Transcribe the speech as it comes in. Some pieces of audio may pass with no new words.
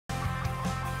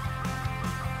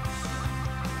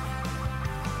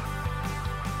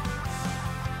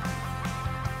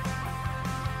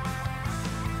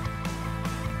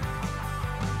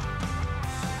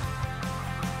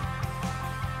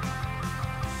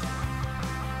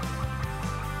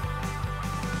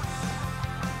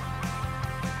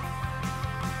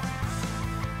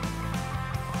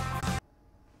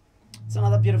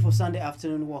beautiful Sunday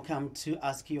afternoon. Welcome to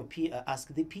Ask the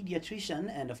Pediatrician.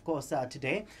 And of course,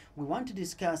 today we want to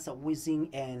discuss wheezing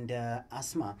and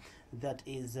asthma. That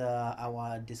is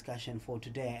our discussion for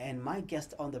today. And my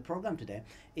guest on the program today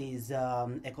is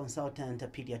a consultant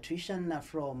pediatrician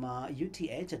from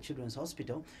UTH, Children's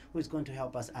Hospital, who is going to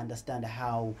help us understand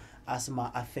how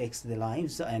asthma affects the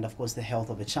lives and, of course, the health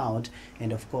of a child,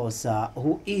 and, of course,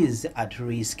 who is at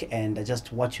risk and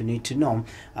just what you need to know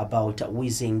about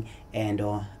wheezing and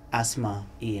asthma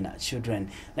in children.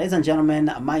 Ladies and gentlemen,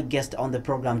 my guest on the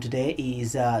program today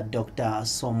is Dr.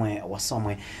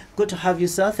 Somwe. Good to have you,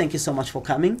 sir. Thank you so much for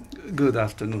coming. Good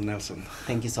afternoon, Nelson.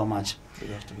 Thank you so much.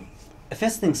 Good afternoon.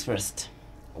 First things first,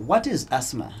 what is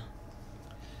asthma?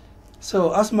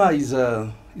 So asthma is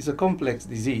a complex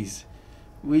disease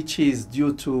which is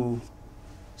due to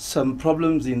some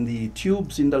problems in the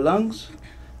tubes in the lungs.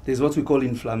 There's what we call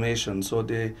inflammation. So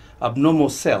the abnormal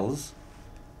cells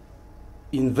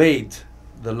invade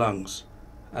the lungs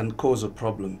and cause a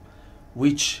problem,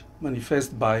 which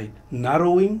manifests by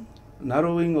narrowing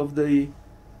of the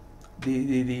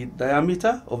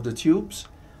diameter of the tubes,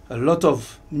 a lot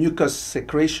of mucus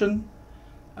secretion,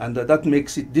 and that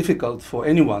makes it difficult for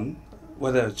anyone,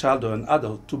 whether a child or an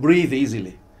adult, to breathe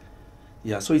easily.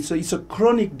 Yeah, so it's a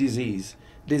chronic disease.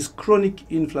 There's chronic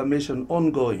inflammation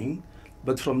ongoing,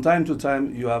 but from time to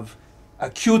time you have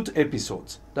acute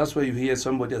episodes. That's where you hear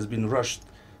somebody has been rushed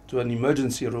to an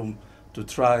emergency room to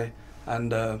try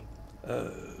and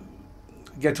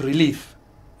get relief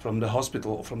from the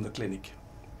hospital or from the clinic.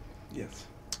 Yes.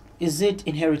 Is it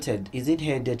inherited? Is it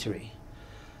hereditary?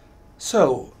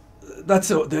 So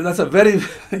that's a very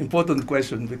important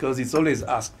question because it's always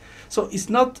asked. So it's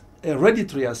not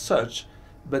hereditary as such,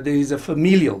 but there is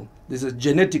there's a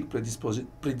genetic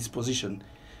predisposition.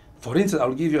 For instance,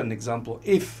 I'll give you an example.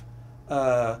 If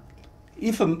a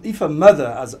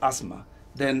mother has asthma,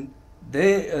 then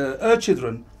her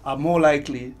children are more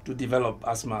likely to develop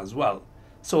asthma as well.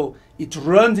 So it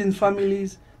runs in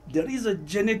families. There is a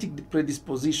genetic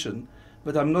predisposition,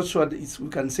 but I'm not sure that we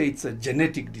can say it's a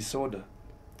genetic disorder.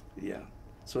 Yeah.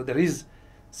 So there is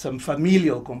some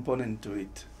familial component to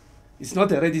it. It's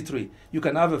not hereditary. You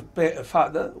can have a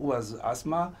father who has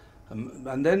asthma,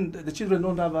 and then the children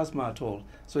don't have asthma at all.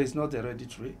 So it's not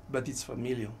hereditary, but it's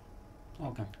familial.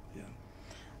 Okay. Yeah.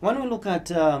 When we look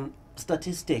at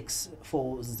statistics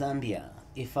for Zambia,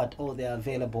 if at all they are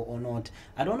available or not,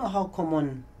 I don't know how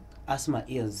common asthma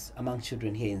is among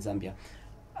children here in Zambia.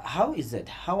 How is it?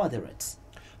 How are the rates?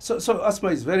 So asthma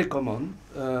is very common.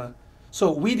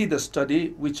 So we did a study,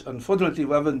 which unfortunately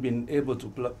we haven't been able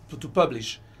to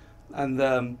publish,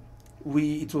 and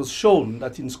it was shown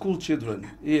that in school children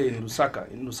here in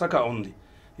Lusaka only,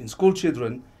 in school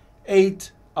children,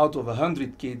 8 out of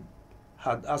 100 kids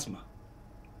had asthma.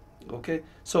 Okay,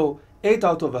 so 8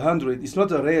 out of 100 is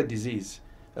not a rare disease.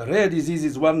 A rare disease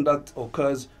is one that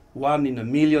occurs 1 in a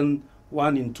million,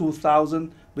 1 in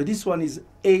 2,000, but this one is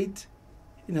 8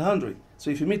 in 100.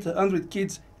 So if you meet 100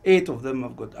 kids, 8 of them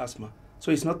have got asthma. So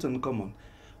it's not uncommon.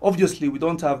 Obviously, we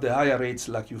don't have the higher rates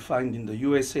like you find in the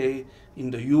USA,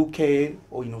 in the UK,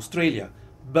 or in Australia,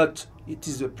 but it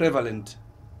is a prevalent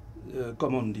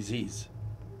common disease.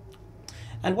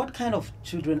 And what kind of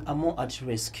children are more at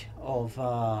risk of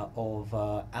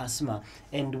asthma,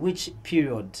 and which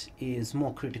period is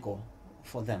more critical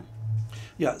for them?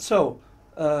 Yeah, so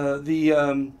there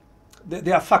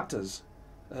are factors.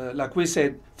 Like we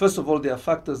said, first of all, there are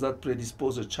factors that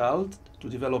predispose a child to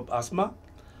develop asthma.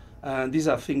 And these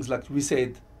are things like we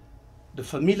said, the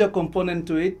familial component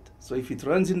to it. So if it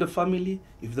runs in the family,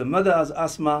 if the mother has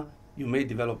asthma, you may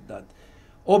develop that.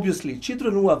 Obviously,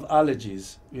 children who have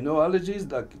allergies,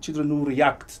 allergies, like children who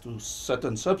react to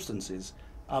certain substances,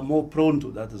 are more prone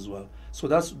to that as well. So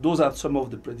those are some of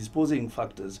the predisposing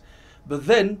factors. But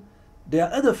then there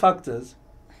are other factors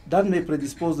that may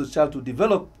predispose the child to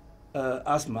develop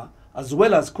asthma, as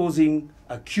well as causing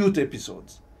acute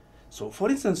episodes. So for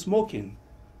instance, smoking.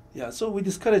 Yeah, so we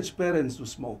discourage parents to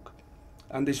smoke.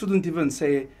 And they shouldn't even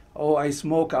say, oh, I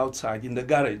smoke outside in the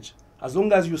garage. As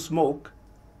long as you smoke,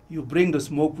 you bring the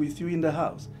smoke with you in the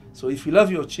house. So if you love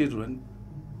your children,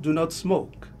 do not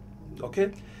smoke,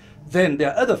 okay? Then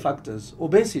there are other factors,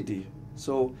 obesity.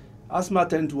 So asthma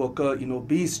tends to occur in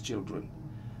obese children.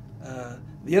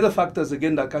 The other factors,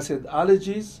 again, like I said,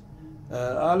 allergies.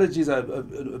 Allergies are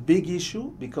a big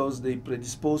issue because they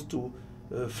predispose to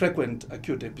frequent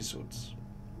acute episodes.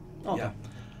 Okay.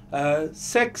 Yeah.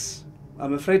 Sex,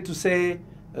 I'm afraid to say,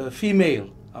 female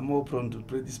are more prone to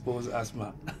predispose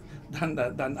asthma than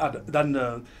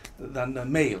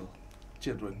male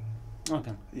children.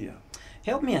 Okay. Yeah.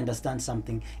 Help me understand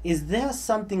something. Is there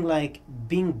something like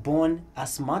being born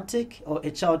asthmatic, or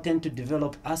a child tend to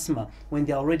develop asthma when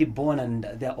they're already born and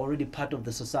they're already part of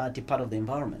the society, part of the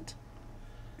environment?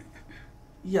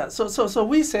 Yeah, so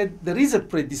we said there is a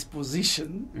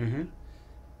predisposition.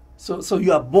 Mm-hmm. So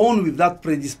you are born with that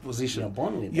predisposition. You're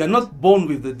born with You are that. not born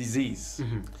with the disease.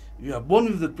 Mm-hmm. You are born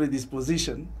with the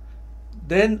predisposition.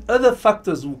 Then other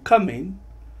factors will come in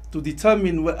to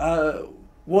determine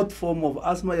what form of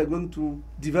asthma you're going to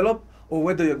develop, or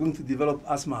whether you're going to develop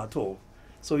asthma at all.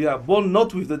 So you are born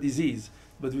not with the disease,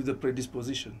 but with the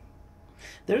predisposition.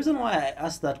 The reason why I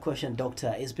asked that question,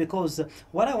 doctor, is because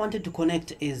what I wanted to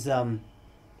connect is there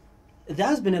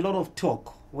has been a lot of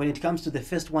talk when it comes to the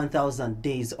first 1,000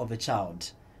 days of a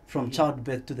child, from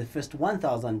childbirth to the first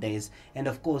 1,000 days, and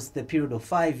of course the period of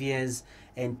 5 years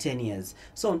and 10 years.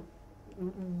 So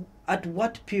at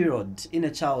what period in a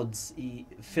child's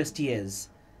first years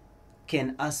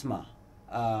can asthma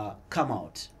come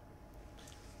out?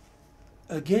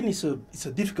 Again, it's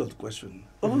a difficult question.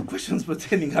 All questions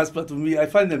pertaining asthma, to me, I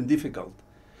find them difficult.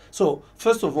 So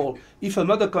first of all, if a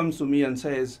mother comes to me and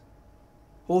says,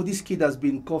 "Oh, this kid has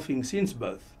been coughing since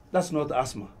birth," that's not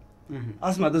asthma. Mm-hmm.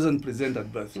 Asthma doesn't present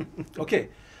at birth. Okay,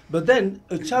 but then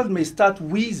a child may start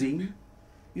wheezing,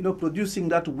 producing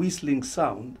that whistling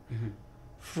sound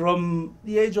from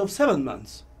the age of 7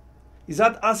 months. Is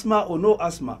that asthma or no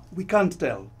asthma? We can't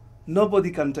tell.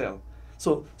 Nobody can tell.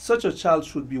 So such a child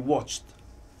should be watched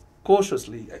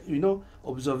cautiously,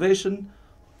 observation,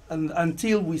 and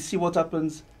until we see what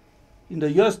happens in the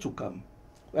years to come.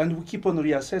 And we keep on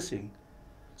reassessing.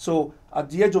 So at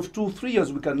the age of 2-3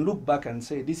 years, we can look back and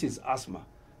say, this is asthma.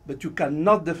 But you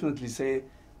cannot definitely say,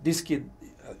 this kid,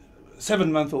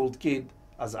 7-month-old kid,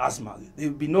 has asthma. There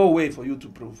will be no way for you to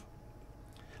prove.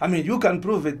 I mean, you can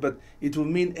prove it, but it will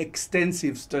mean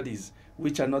extensive studies,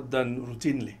 which are not done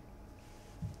routinely.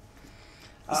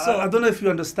 So I don't know if you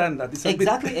understand that. It's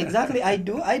exactly.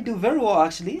 I do very well,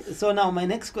 actually. So now my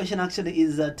next question actually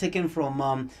is taken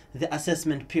from the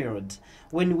assessment period.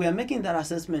 When we are making that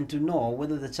assessment to know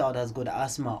whether the child has got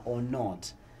asthma or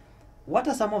not, what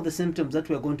are some of the symptoms that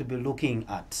we are going to be looking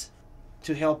at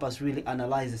to help us really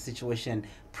analyze the situation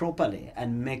properly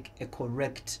and make a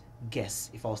correct guess,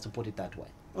 if I was to put it that way?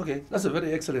 Okay, that's a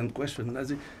very excellent question.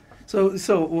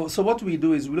 So what we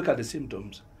do is we look at the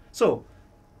symptoms. So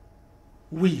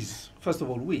wheeze, first of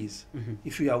all, wheeze. Mm-hmm.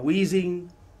 If you are wheezing,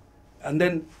 and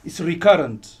then it's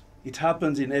recurrent, it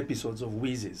happens in episodes of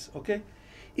wheezes, okay?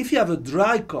 If you have a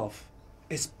dry cough,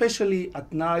 especially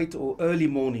at night or early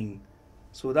morning,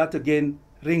 so that again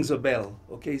rings a bell,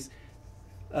 okay?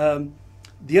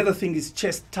 The other thing is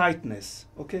chest tightness,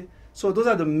 okay? So those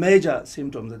are the major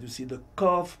symptoms that you see: the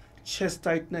cough, chest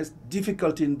tightness,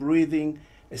 difficulty in breathing,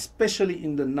 especially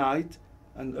in the night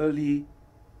and early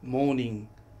morning,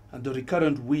 and the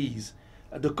recurrent wheeze.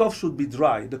 The cough should be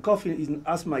dry. The cough in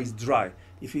asthma is dry.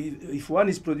 If one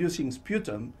is producing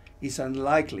sputum, it's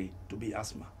unlikely to be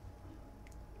asthma.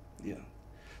 Yeah.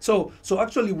 So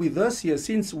actually with us here,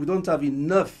 since we don't have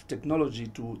enough technology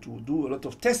to do a lot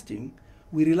of testing,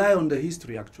 we rely on the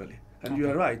history actually. And you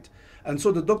are right. And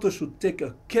so the doctor should take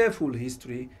a careful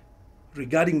history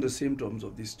regarding the symptoms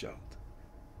of this child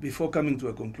before coming to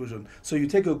a conclusion. So you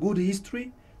take a good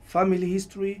history, family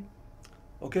history,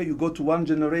 okay, you go to 1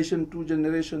 generation, 2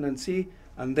 generation and see,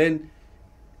 and then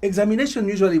examination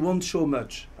usually won't show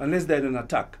much unless they're in an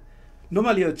attack.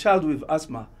 Normally a child with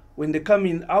asthma, when they come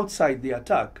in outside the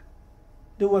attack,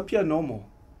 they will appear normal.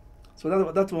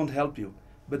 So that won't help you.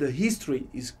 But the history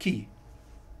is key.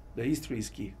 The history is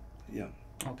key, yeah.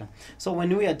 Okay. So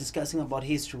when we are discussing about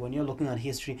history, when you're looking at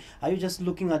history, are you just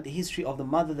looking at the history of the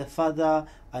mother, the father,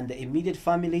 and the immediate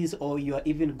families, or you are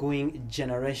even going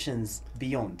generations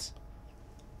beyond?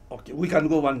 Okay, we can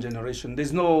go 1 generation.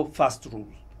 There's no fast rule.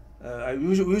 I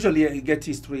usually get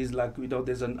histories like,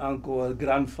 there's an uncle, a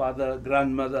grandfather,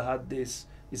 grandmother had this.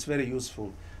 It's very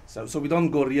useful. So we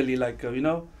don't go really like,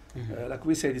 like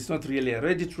we said, it's not really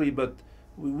hereditary, but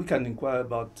we can inquire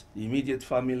about the immediate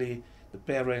family, the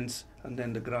parents, and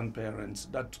then the grandparents.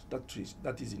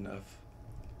 That is enough.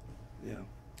 Yeah.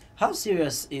 How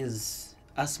serious is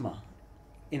asthma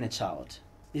in a child?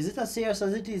 Is it as serious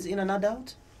as it is in an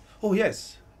adult? Oh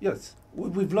yes.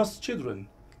 We've lost children,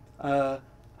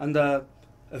 and a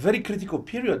very critical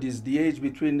period is the age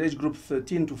between age group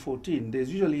 13 to 14.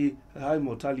 There's usually a high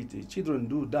mortality. Children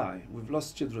do die. We've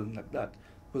lost children like that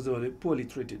because they were poorly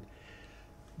treated.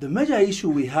 The major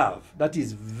issue we have that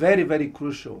is very, very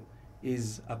crucial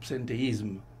is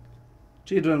absenteeism.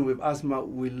 Children with asthma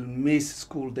will miss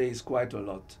school days quite a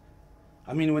lot.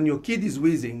 I mean, when your kid is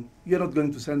wheezing, you're not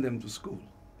going to send them to school.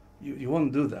 You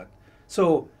won't do that.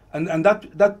 So And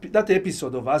that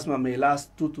episode of asthma may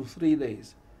last 2 to 3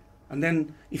 days. And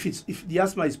then if the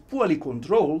asthma is poorly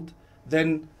controlled,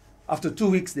 then after 2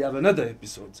 weeks they have another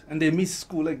episode and they miss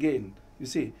school again, you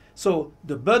see. So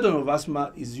the burden of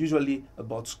asthma is usually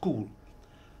about school.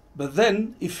 But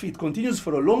then if it continues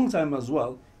for a long time as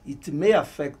well, it may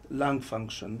affect lung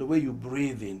function, the way you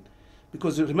breathe in.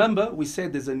 Because remember, we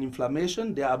said there's an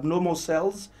inflammation, there are abnormal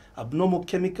cells, abnormal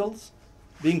chemicals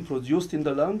being produced in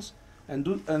the lungs, and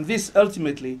this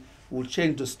ultimately will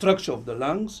change the structure of the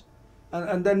lungs,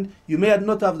 and then you may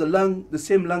not have the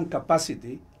same lung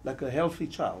capacity like a healthy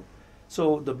child.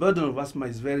 So the burden of asthma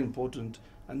is very important,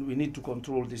 and we need to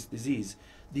control this disease.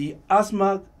 The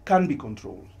asthma can be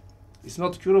controlled. It's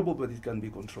not curable, but it can be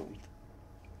controlled.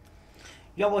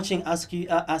 You're watching Ask the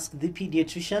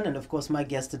Pediatrician, and of course my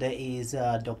guest today is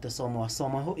Dr.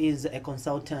 Somwe, who is a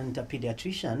consultant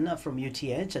pediatrician from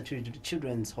UTH at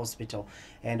Children's Hospital.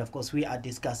 And of course we are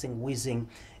discussing wheezing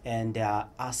and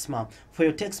asthma. For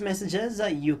your text messages,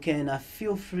 you can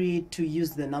feel free to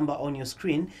use the number on your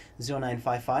screen,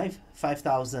 0955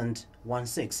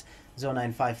 5016,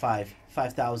 0955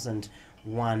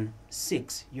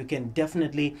 5016. You can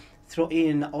definitely throw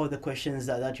in all the questions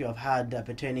that you have had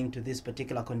pertaining to this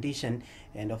particular condition,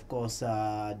 and of course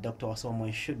Dr.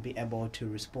 Somwe should be able to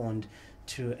respond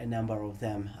to a number of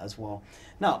them as well.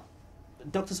 Now,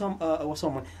 Dr.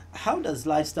 Somwe, how does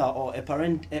lifestyle or a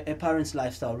parent's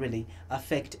lifestyle really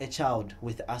affect a child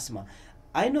with asthma?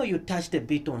 I know you touched a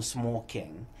bit on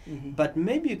smoking, but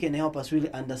maybe you can help us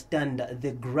really understand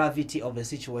the gravity of a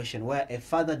situation where a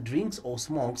father drinks or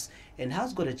smokes and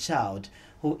has got a child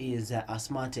who is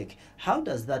asthmatic. How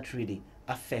does that really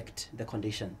affect the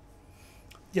condition?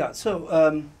 Yeah,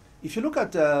 so if you look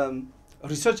at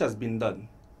research has been done,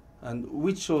 and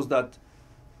which shows that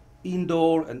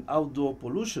indoor and outdoor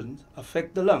pollution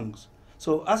affect the lungs.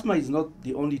 So asthma is not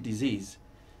the only disease.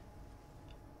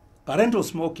 Parental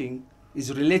smoking is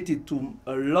related to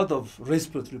a lot of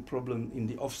respiratory problem in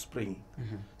the offspring.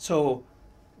 So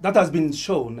that has been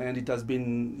shown, and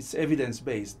it's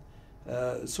evidence-based.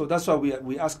 So that's why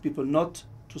we ask people not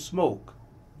to smoke,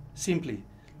 simply.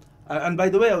 And by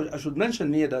the way, I should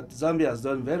mention here that Zambia has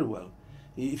done very well.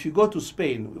 If you go to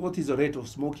Spain, what is the rate of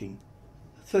smoking?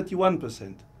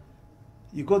 31%.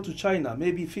 You go to China,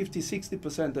 maybe 50,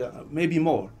 60%, maybe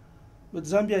more. But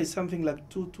Zambia is something like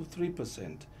 2 to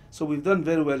 3%. So we've done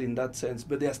very well in that sense,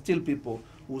 but there are still people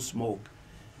who smoke.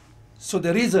 So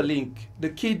there is a link. The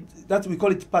kid, that we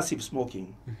call it passive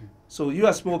smoking. So you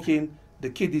are smoking, the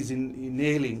kid is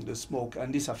inhaling the smoke,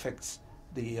 and this affects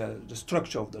the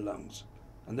structure of the lungs.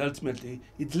 And ultimately,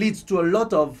 it leads to a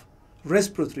lot of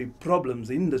respiratory problems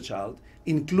in the child,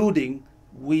 including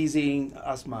wheezing,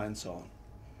 asthma, and so on.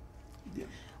 Yeah.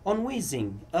 On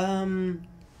wheezing,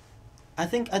 I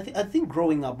think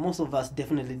growing up, most of us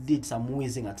definitely did some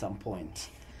wheezing at some point.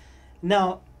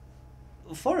 Now,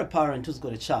 for a parent who's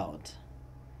got a child,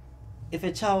 if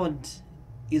a child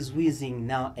is wheezing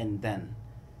now and then,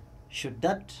 should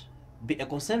that be a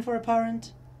concern for a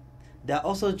parent? There are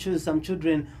also some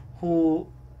children who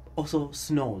also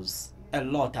snores a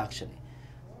lot, actually.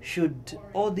 Should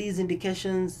all these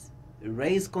indications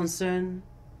raise concern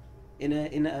in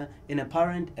a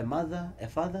parent, a mother, a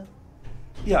father?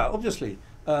 Yeah, obviously.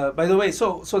 By the way,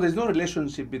 so there's no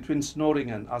relationship between snoring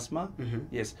and asthma.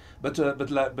 Yes, but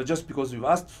just because you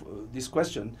asked this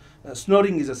question,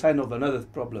 snoring is a sign of another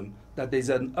problem, that there's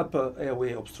an upper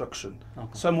airway obstruction.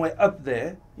 Somewhere up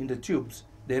there in the tubes,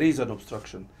 there is an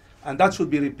obstruction, and that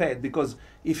should be repaired, because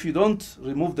if you don't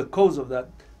remove the cause of that,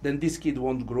 then this kid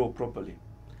won't grow properly.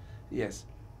 Yes.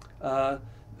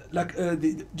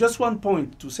 Just one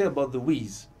point to say about the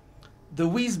wheeze. The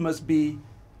wheeze must be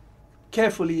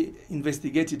carefully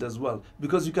investigated as well,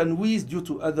 because you can wheeze due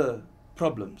to other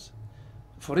problems.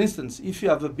 For instance, if you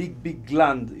have a big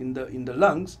gland in the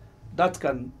lungs, that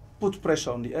can put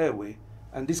pressure on the airway,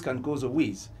 and this can cause a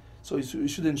wheeze. So you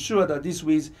should ensure that this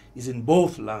wheeze is in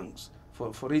both lungs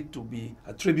for it to be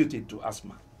attributed to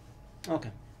asthma.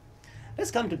 Okay. Let's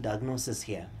come to diagnosis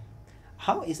here.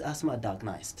 How is asthma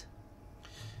diagnosed?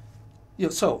 Yeah,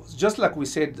 so just like we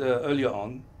said earlier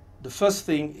on, the first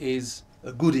thing is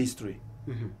a good history.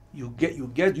 You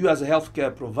as a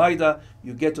healthcare provider,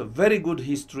 you get a very good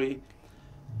history.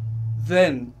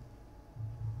 Then,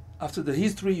 after the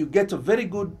history, you get a very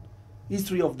good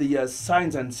history of the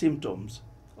signs and symptoms.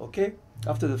 Okay,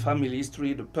 after the family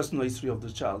history, the personal history of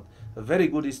the child, a very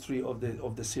good history of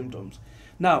the symptoms.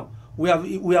 Now we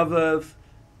have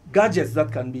gadgets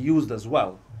that can be used as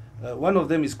well. One of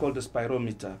them is called the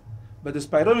spirometer. But the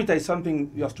spirometer is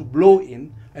something you have to blow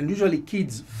in, and usually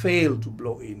kids fail to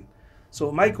blow in.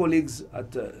 So my colleagues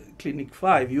at Clinic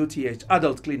 5, UTH,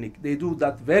 adult clinic, they do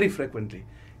that very frequently.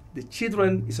 The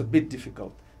children is a bit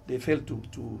difficult. They fail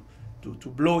to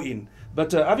blow in.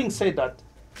 But having said that,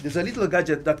 there's a little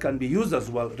gadget that can be used as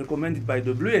well, recommended by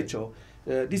WHO.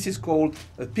 This is called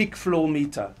a peak flow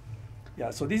meter.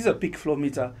 Yeah, so this is a peak flow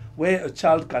meter where a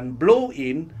child can blow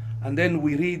in, and then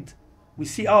we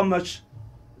see how much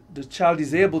the child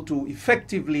is able to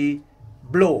effectively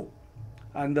blow.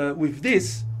 And with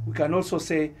this, we can also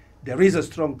say there is a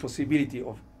strong possibility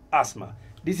of asthma.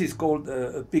 This is called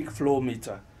a peak flow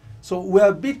meter. So we're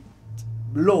a bit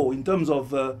low in terms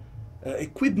of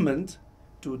equipment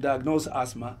to diagnose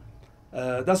asthma.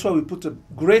 That's why we put a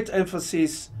great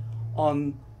emphasis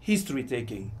on history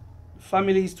taking,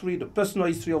 family history, the personal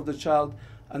history of the child,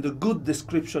 and a good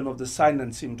description of the signs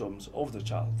and symptoms of the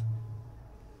child.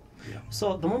 Yeah.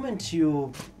 So the moment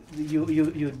you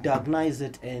diagnose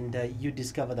it and you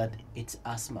discover that it's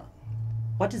asthma,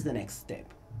 what is the next step?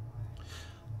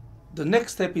 The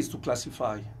next step is to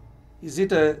classify. Is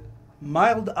it a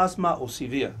mild asthma or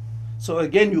severe? So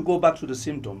again, you go back to the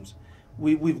symptoms.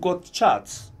 We've got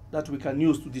charts that we can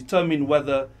use to determine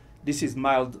whether this is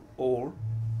mild or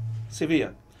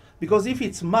severe. Because if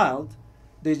it's mild,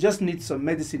 they just need some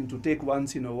medicine to take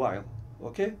once in a while,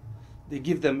 okay? They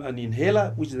give them an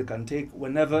inhaler, which they can take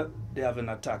whenever they have an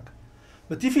attack.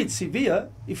 But if it's severe,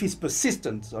 if it's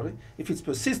persistent,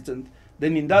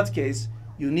 then in that case,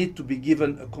 you need to be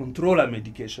given a controller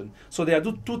medication. So there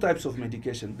are two types of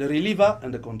medication, the reliever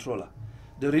and the controller.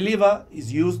 The reliever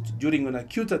is used during an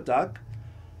acute attack.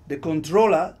 The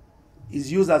controller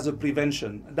is used as a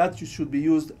prevention. That should be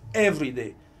used every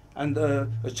day. And a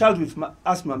child with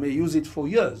asthma may use it for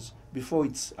years before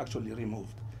it's actually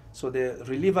removed. So the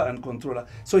reliever and controller.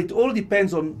 So it all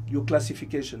depends on your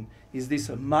classification. Is this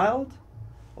a mild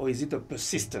or is it a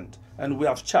persistent? And we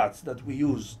have charts that we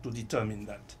use to determine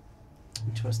that.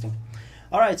 Interesting.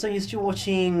 All right, so you're still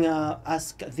watching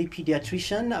Ask the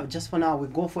Pediatrician. Just for now, we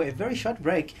go for a very short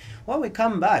break. When we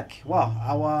come back,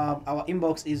 wow, our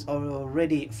inbox is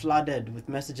already flooded with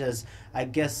messages. I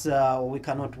guess we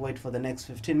cannot wait for the next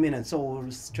 15 minutes. So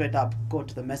we'll straight up go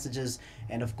to the messages.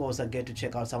 And of course, I get to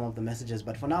check out some of the messages.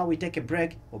 But for now, we take a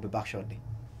break. We'll be back shortly.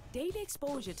 Daily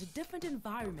exposure to different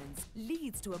environments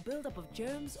leads to a buildup of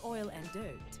germs, oil, and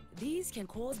dirt. These can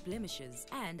cause blemishes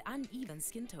and uneven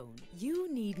skin tone. You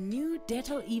need new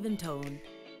Dettol Even Tone.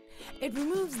 It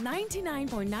removes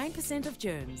 99.9% of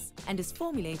germs and is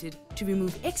formulated to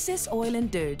remove excess oil and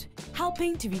dirt,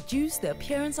 helping to reduce the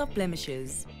appearance of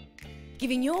blemishes,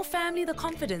 giving your family the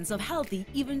confidence of healthy,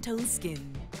 even-toned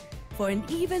skin. For an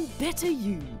even better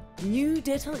you, new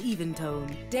Dettol Even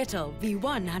Tone. Dettol, be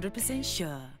 100%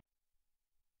 sure.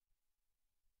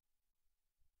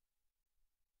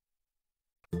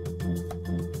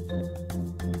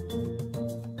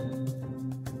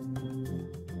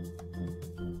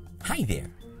 Hi there,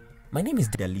 my name is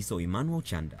Daliso Emmanuel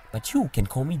Chanda, but you can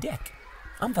call me Dek.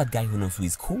 I'm that guy who knows who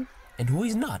is cool and who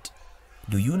is not.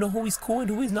 Do you know who is cool and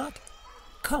who is not?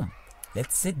 Come,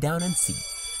 let's sit down and see.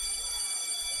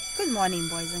 Good morning,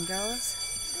 boys and girls.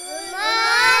 Good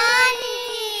morning,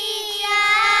 teacher.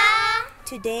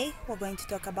 Today, we're going to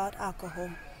talk about alcohol.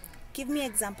 Give me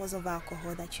examples of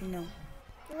alcohol that you know.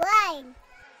 Wine.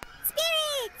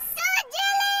 Spirits.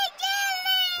 Jelly.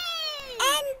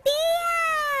 And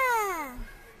beer.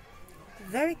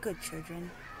 Very good,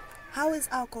 children. How is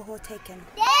alcohol taken?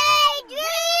 They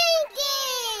drink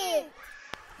it.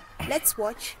 Let's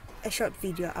watch a short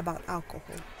video about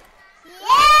alcohol.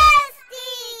 Yes,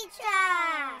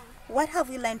 teacher. What have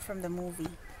we learned from the movie?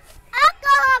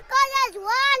 Alcohol causes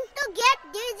one to get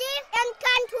dizzy and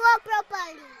can't walk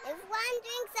properly. If one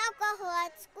drinks alcohol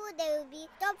at school, they will be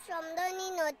stopped from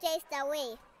learning or taste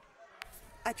away.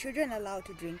 Are children allowed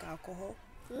to drink alcohol?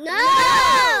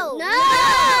 No!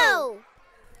 No!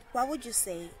 What would you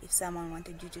say if someone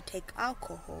wanted you to take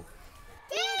alcohol?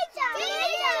 Teacher!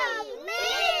 Me!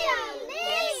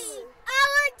 I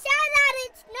would tell that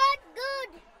it's not good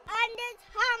and it's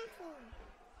harmful.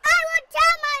 I would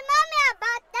tell my mommy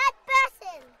about that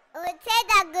person. I would say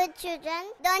that good children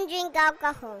don't drink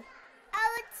alcohol. I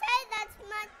would say that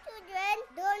smart children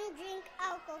don't drink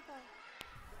alcohol.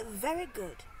 Very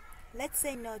good. Let's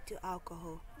say no to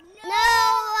alcohol. No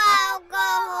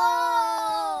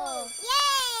alcohol!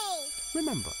 Yay!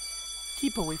 Remember,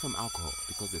 keep away from alcohol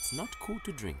because it's not cool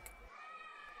to drink.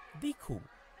 Be cool.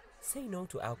 Say no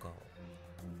to alcohol.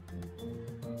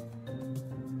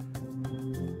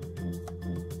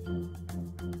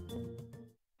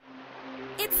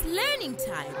 It's learning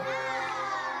time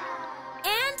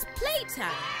and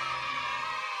playtime.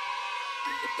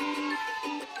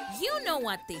 You know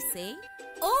what they say.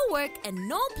 All work and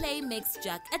no play makes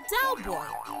Jack a dull boy.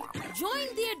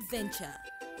 Join the adventure.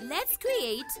 Let's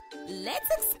create, let's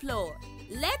explore,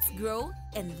 let's grow,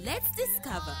 and let's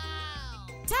discover.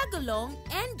 Tag along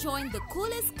and join the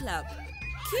coolest club,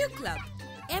 Q Club,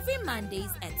 every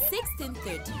Mondays at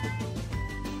 16:30.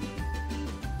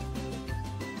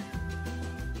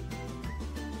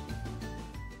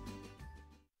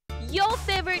 Your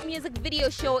favorite music video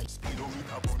show.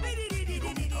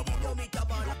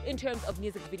 In terms of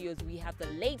music videos, we have the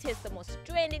latest, the most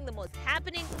trending, the most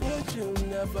happening.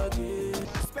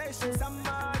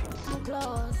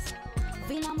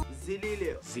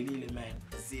 Zilile, man.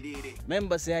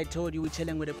 Remember, say I told you we're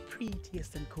chilling with the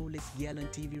prettiest and coolest girl on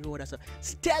TV road. So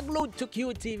stay glued to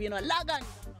QTV, log on.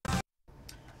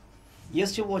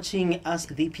 Yes, you're watching Ask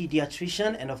the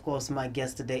Pediatrician, and of course my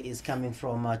guest today is coming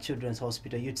from Children's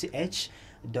Hospital UTH,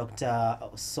 Dr.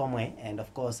 Somwe, and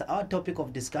of course our topic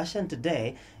of discussion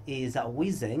today is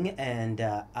wheezing and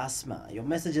asthma. Your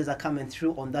messages are coming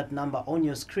through on that number on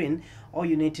your screen. All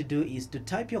you need to do is to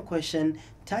type your question,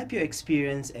 type your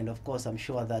experience, and of course I'm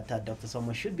sure that Dr.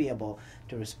 Somwe should be able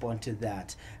to respond to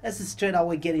that. Let's straight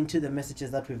away get into the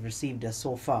messages that we've received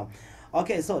so far.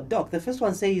 Okay, so Doc, the first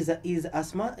one says, is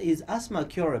asthma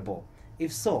curable?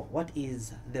 If so, what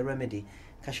is the remedy?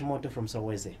 Kashimoto from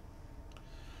Solwezi.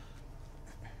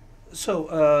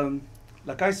 So,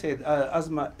 like I said,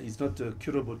 asthma is not a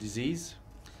curable disease.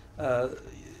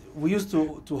 We used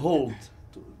to hold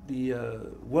the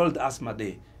World Asthma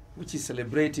Day, which is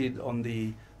celebrated on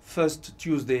the first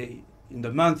Tuesday in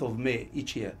the month of May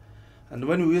each year. And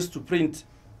when we used to print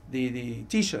the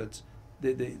T-shirts,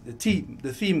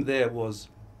 the theme there was,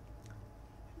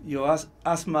 your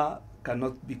asthma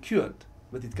cannot be cured,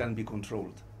 but it can be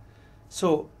controlled.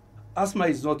 So asthma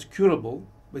is not curable,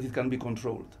 but it can be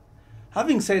controlled.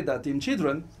 Having said that, in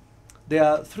children, there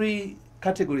are three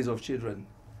categories of children.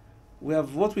 We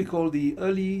have what we call the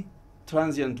early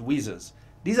transient wheezers.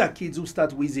 These are kids who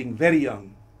start wheezing very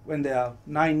young, when they are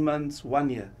 9 months, 1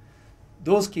 year.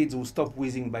 Those kids will stop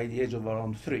wheezing by the age of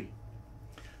around 3.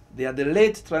 They are the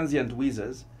late transient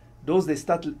wheezers. Those they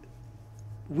start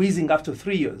wheezing after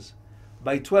 3 years.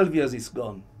 By 12 years it's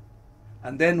gone.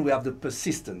 And then we have the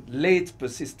persistent, late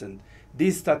persistent.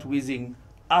 These start wheezing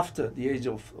after the age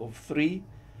of 3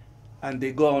 and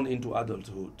they go on into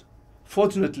adulthood.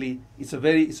 Fortunately, it's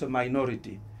a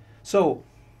minority. So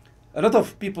a lot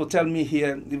of people tell me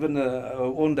here, even our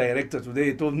own director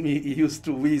today told me he used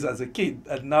to wheeze as a kid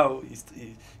and now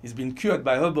he's been cured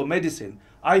by herbal medicine.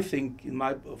 I think,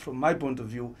 from my point of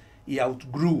view, he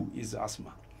outgrew his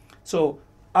asthma. So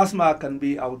asthma can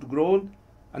be outgrown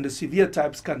and the severe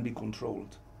types can be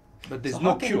controlled. But there's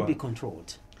no cure. How can it be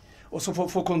controlled? Also,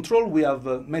 for control, we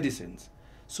have medicines.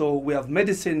 So we have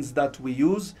medicines that we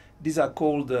use. These are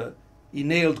called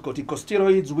inhaled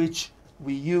corticosteroids, which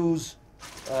we use,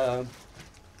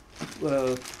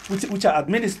 which are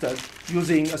administered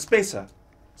using a spacer.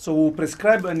 So we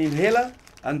prescribe an inhaler,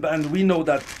 and we know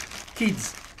that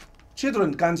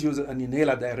children can't use an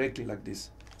inhaler directly like this.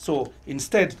 So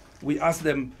instead, we ask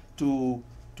them to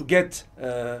get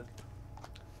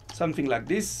something like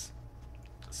this.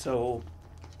 So,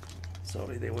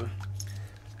 sorry, they will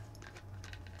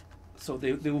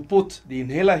put the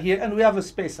inhaler here, and we have a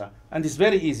spacer, and it's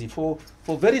very easy. For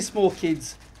very small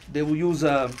kids, they will use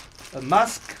a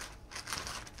mask.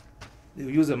 They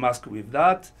will use a mask with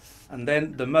that, and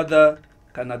then the mother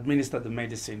can administer the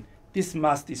medicine. This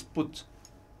mask is put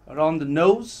around the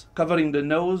nose, covering the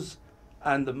nose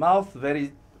and the mouth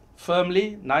very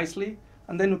firmly, nicely,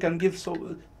 and then you can give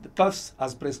the puffs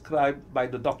as prescribed by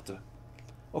the doctor.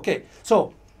 Okay,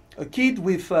 so a kid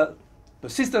with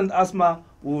persistent asthma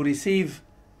will receive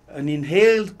an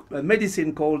inhaled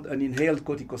medicine called an inhaled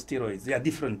corticosteroids. They are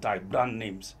different type, brand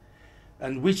names,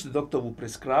 and which the doctor will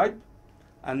prescribe,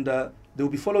 and they will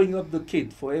be following up the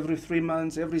kid for every 3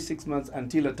 months, every 6 months,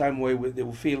 until a time where they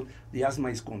will feel the asthma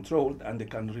is controlled and they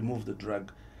can remove the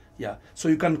drug. Yeah, so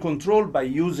you can control by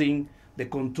using the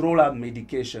controller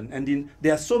medication, and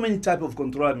there are so many types of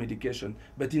controller medication,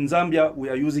 but in Zambia we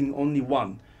are using only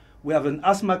one. We have an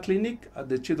asthma clinic at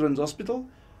the Children's Hospital,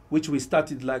 which we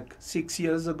started like 6,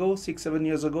 7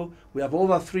 years ago. We have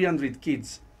over 300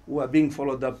 kids who are being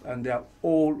followed up, and they are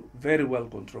all very well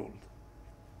controlled.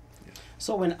 Yeah.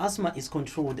 So when asthma is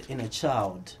controlled in a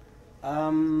child,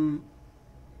 are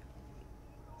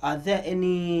there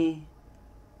any,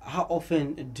 how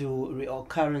often do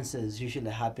reoccurrences usually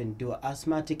happen? Do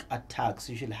asthmatic attacks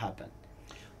usually happen?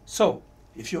 So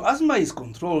if your asthma is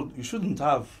controlled, you shouldn't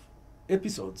have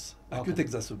episodes, acute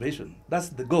exacerbation. That's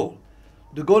the goal.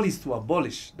 The goal is to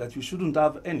abolish that. You shouldn't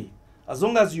have any. As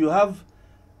long as you have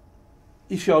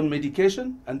if you're on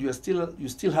medication and you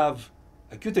still have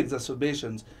acute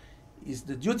exacerbations, it's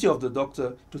the duty of the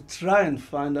doctor to try and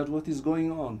find out what is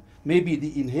going on. Maybe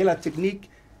the inhaler technique,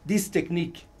 this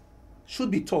technique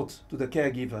should be taught to the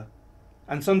caregiver.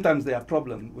 And sometimes there are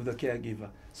problems with the caregiver.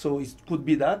 So it could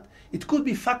be that. It could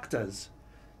be factors.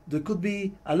 They could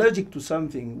be allergic to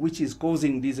something which is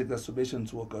causing these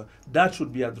exacerbations to occur. That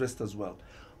should be addressed as well.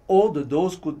 Or the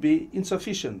dose could be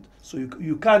insufficient. So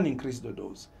you can increase the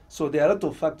dose. So there are a lot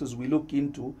of factors we look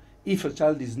into if a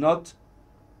child is not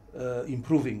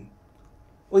improving.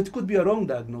 Or it could be a wrong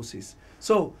diagnosis.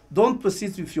 So don't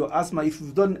persist with your asthma. If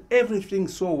you've done everything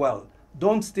so well,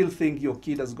 don't still think your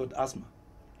kid has got asthma.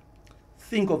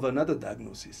 Think of another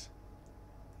diagnosis.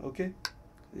 Okay?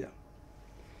 Yeah.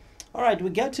 All right, we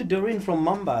get to Doreen from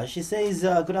Mamba. She says,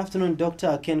 good afternoon,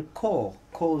 doctor. Can cough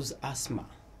cause asthma?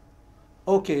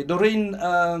 Okay, Doreen.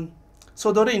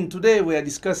 So Doreen, today we are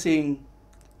discussing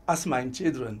asthma in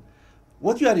children.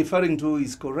 What you are referring to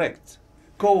is correct.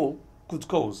 Cough could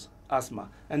cause asthma.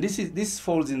 And this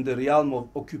falls in the realm of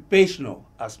occupational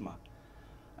asthma.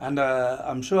 And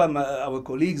I'm sure our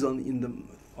colleagues on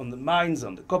the mines,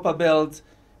 on the copper belt,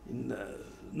 in the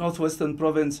northwestern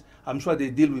province, I'm sure they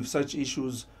deal with such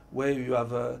issues where you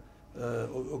have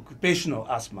occupational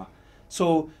asthma.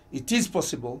 So it is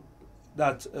possible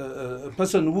that a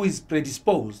person who is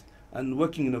predisposed and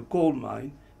working in a coal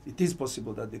mine, it is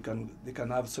possible that they can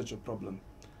have such a problem.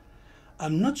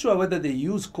 I'm not sure whether they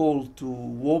use coal to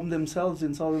warm themselves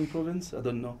in southern province. I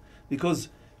don't know, because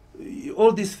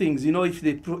all these things, you know, if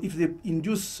they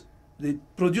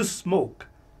produce smoke,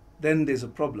 then there's a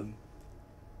problem.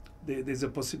 There's a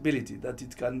possibility that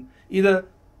it can either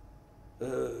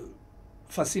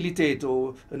facilitate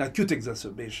or an acute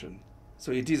exacerbation.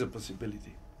 So it is a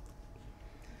possibility.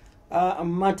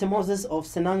 Mate Moses of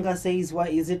Senanga says, why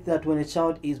is it that when a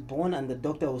child is born and the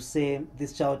doctor will say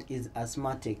this child is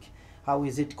asthmatic, how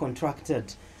is it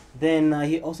contracted? Then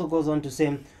he also goes on to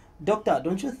say, doctor,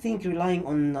 don't you think relying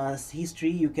on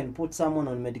history you can put someone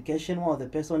on medication while the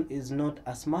person is not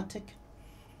asthmatic?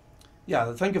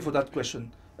 Yeah, thank you for that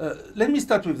question. Let me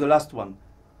start with the last one.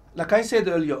 Like I said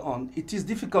earlier on, it is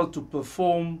difficult to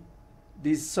perform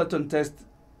these certain tests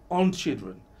on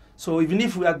children. So even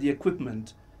if we have the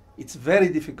equipment, it's very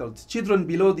difficult. Children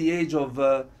below the age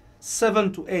of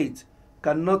 7 to 8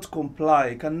 cannot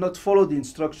comply, cannot follow the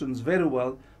instructions very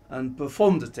well and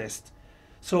perform the test.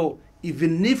 So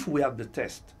even if we have the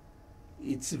test,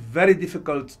 it's very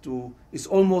difficult to, it's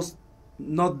almost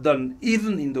not done,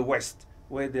 even in the West,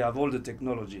 where they have all the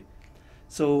technology.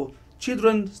 So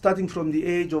children starting from the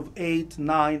age of 8,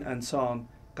 9, and so on,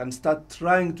 can start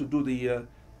trying to do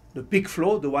the peak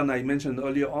flow, the one I mentioned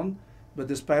earlier on, but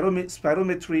the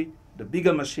spirometry, the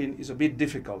bigger machine, is a bit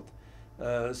difficult.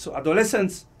 So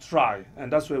adolescents try,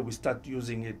 and that's where we start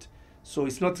using it. So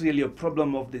it's not really a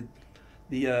problem of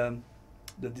the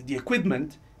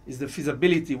equipment, is the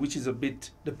feasibility, which is a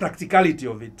bit the practicality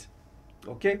of it.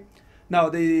 Okay. Now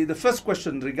the first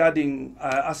question regarding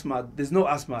asthma, there's no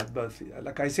asthma at birth.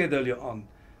 Like I said earlier on,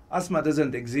 asthma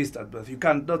doesn't exist at birth. You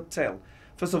cannot tell.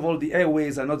 First of all, the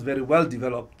airways are not very well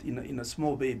developed in a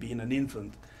small baby, in an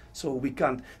infant. So we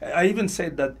can't. I even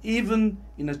said that even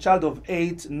in a child of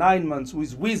 8, 9 months who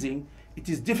is wheezing, it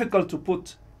is difficult to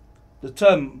put the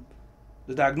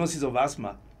diagnosis of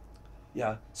asthma.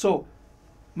 Yeah. So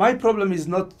my problem is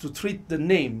not to treat the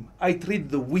name. I treat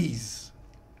the wheeze.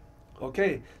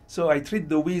 Okay. So I treat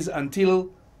the wheeze until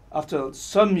after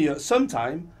some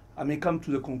time, I may come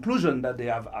to the conclusion that they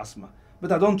have asthma.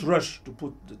 But I don't rush to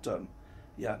put the term.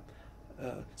 Yeah.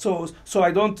 So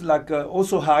I don't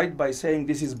also hide by saying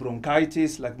this is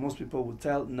bronchitis, like most people would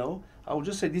tell. No, I would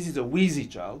just say this is a wheezy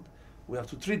child. We have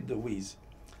to treat the wheeze.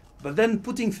 But then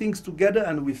putting things together,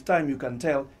 and with time you can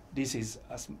tell this is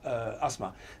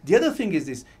asthma. The other thing is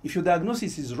this: if your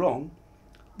diagnosis is wrong,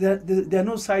 there are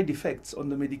no side effects on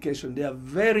the medication. There are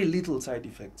very little side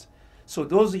effects. So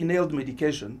those inhaled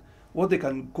medication, what they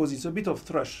can cause is a bit of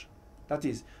thrush. That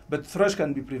is, but thrush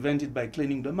can be prevented by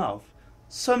cleaning the mouth.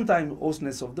 Sometimes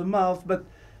hoarseness of the mouth, but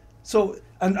so,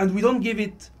 and we don't give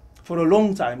it for a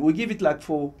long time. We give it like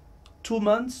for 2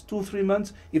 months, 2-3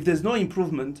 months. If there's no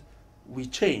improvement, we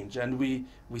change and we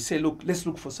say, look, let's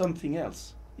look for something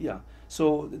else. Yeah.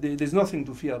 So there's nothing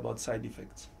to fear about side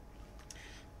effects.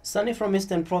 Sunny from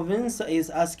Eastern Province is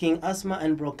asking, asthma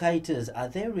and bronchitis, are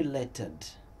they related?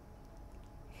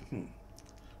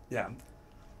 Yeah.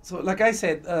 So like I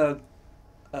said,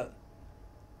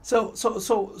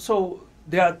 so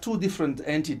there are two different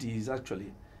entities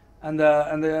actually, and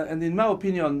in my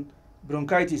opinion,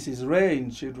 bronchitis is rare in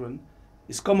children.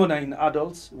 It's commoner in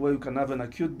adults, where you can have an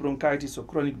acute bronchitis or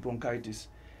chronic bronchitis.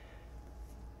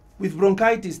 with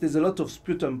bronchitis, there's a lot of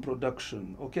sputum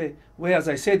production, okay? Whereas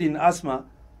I said in asthma,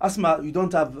 you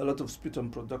don't have a lot of sputum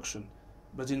production.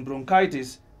 But in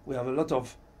bronchitis, we have a lot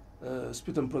of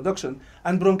sputum production.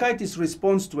 And bronchitis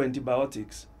responds to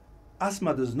antibiotics.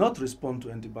 Asthma does not respond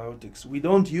to antibiotics. We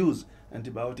don't use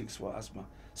antibiotics for asthma.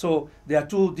 So there are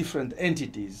two different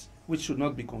entities which should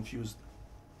not be confused.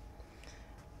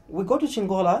 We go to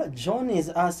Chingola. John is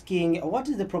asking, what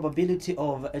is the probability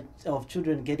of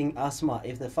children getting asthma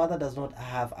if the father does not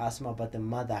have asthma but the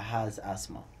mother has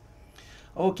asthma?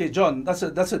 Okay, John, that's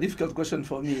a difficult question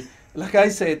for me. Like I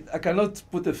said, I cannot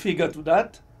put a figure to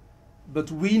that,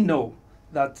 but we know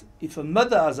that if a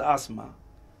mother has asthma,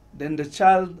 then the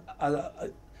child,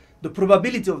 the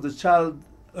probability of the child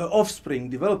offspring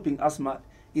developing asthma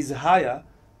is higher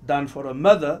than for a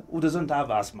mother who doesn't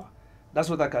have asthma. That's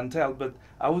what I can tell, but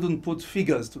I wouldn't put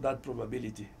figures to that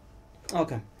probability.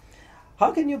 Okay.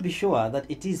 How can you be sure that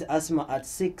it is asthma at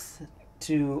 6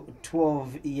 to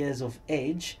 12 years of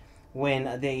age when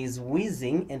there is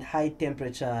wheezing and high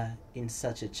temperature in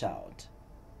such a child?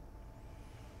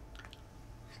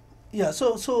 Yeah,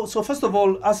 so first of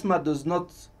all, asthma does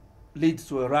not lead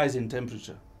to a rise in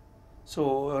temperature.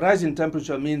 So a rise in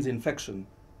temperature means infection.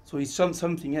 So it's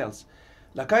something else.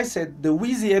 Like I said, the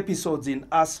wheezy episodes in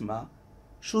asthma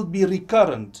should be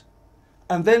recurrent.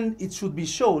 And then it should be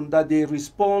shown that they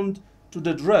respond to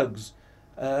the drugs.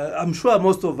 I'm sure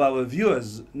most of our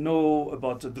viewers know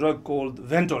about a drug called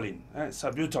Ventolin,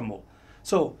 salbutamol.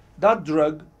 So that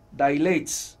drug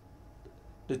dilates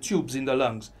the tubes in the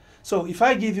lungs. So if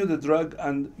I give you the drug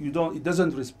and it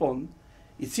doesn't respond,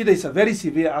 it's either it's a very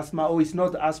severe asthma or it's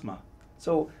not asthma.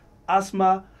 So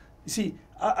asthma, you see,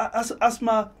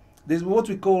 asthma, there's what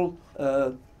we call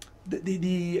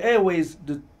the airways,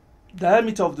 the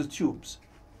diameter of the tubes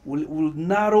will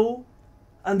narrow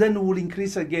and then will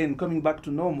increase again, coming back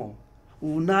to normal.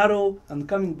 Will narrow and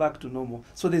coming back to normal.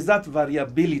 So there's that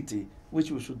variability which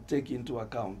we should take into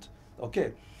account.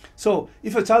 Okay, so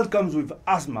if a child comes with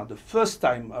asthma the first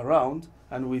time around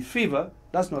and with fever,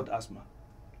 that's not asthma,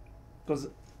 because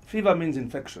fever means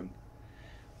infection.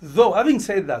 Though having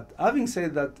said that, a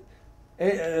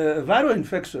viral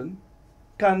infection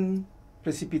can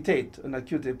precipitate an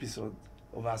acute episode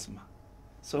of asthma.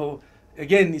 So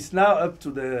again, it's now up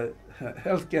to the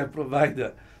healthcare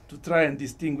provider to try and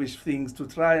distinguish things, to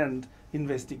try and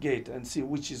investigate and see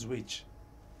which is which.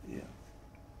 Yeah.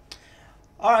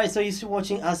 All right, so you're still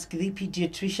watching Ask the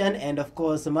Pediatrician, and of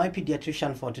course, my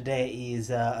pediatrician for today is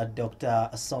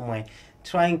Dr. Somwe,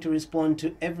 trying to respond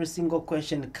to every single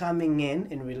question coming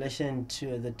in relation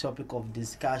to the topic of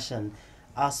discussion,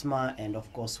 asthma and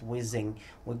of course wheezing.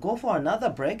 We'll go for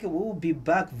another break. We'll be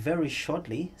back very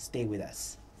shortly. Stay with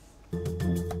us.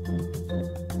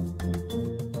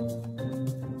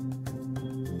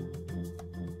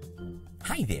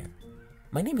 Hi there.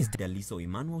 My name is Daliso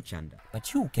Emmanuel Chanda,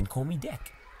 but you can call me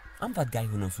Dek. I'm that guy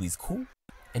who knows who is cool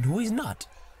and who is not.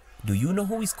 Do you know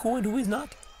who is cool and who is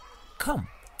not? Come,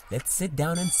 let's sit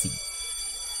down and see.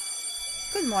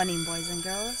 Good morning, boys and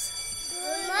girls.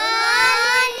 Good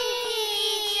morning,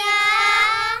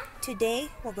 teacher. Today,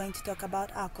 we're going to talk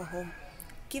about alcohol.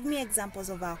 Give me examples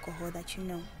of alcohol that you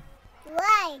know.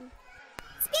 Wine.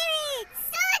 Spirits.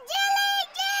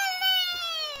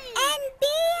 And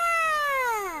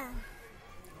beer.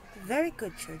 Very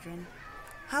good, children.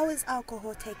 How is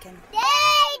alcohol taken? They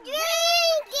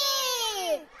drink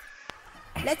it.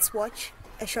 Let's watch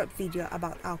a short video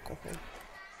about alcohol.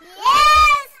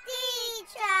 Yes,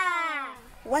 teacher.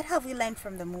 What have we learned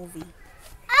from the movie?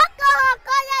 Alcohol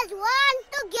causes one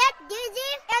to get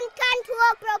dizzy and can't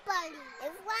walk properly.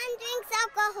 If one drinks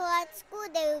alcohol at school,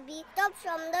 they will be stopped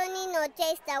from learning or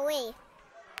taste away.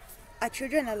 Are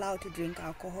children allowed to drink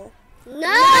alcohol?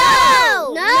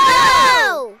 No!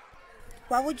 No!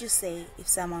 What would you say if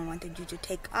someone wanted you to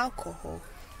take alcohol?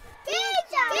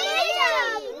 Teacher! Me!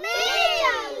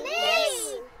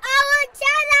 I would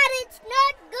tell that it's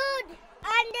not good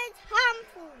and it's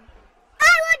harmful.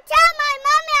 I would tell my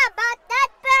mommy about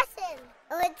that person.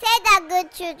 I would say that good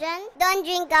children don't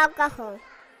drink alcohol.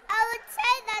 I would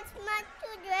say that smart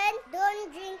children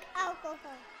don't drink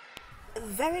alcohol.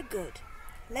 Very good.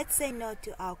 Let's say no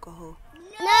to alcohol.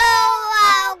 No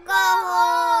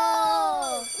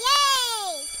alcohol!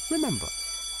 Yay! Remember,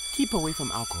 keep away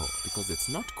from alcohol because it's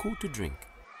not cool to drink.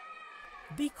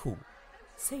 Be cool.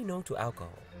 Say no to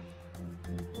alcohol.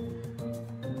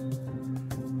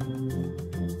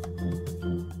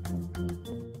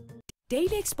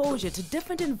 Daily exposure to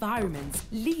different environments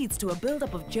leads to a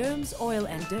buildup of germs, oil,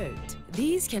 and dirt.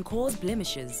 These can cause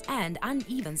blemishes and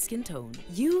uneven skin tone.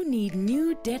 You need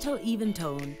new Dettol Even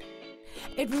Tone.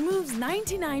 It removes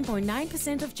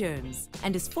 99.9% of germs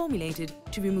and is formulated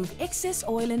to remove excess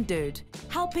oil and dirt,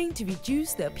 helping to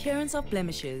reduce the appearance of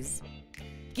blemishes,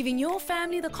 giving your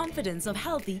family the confidence of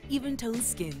healthy, even-toned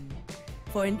skin.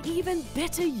 For an even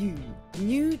better you,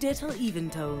 new Dettol Even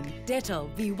Tone.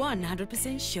 Dettol, be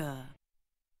 100% sure.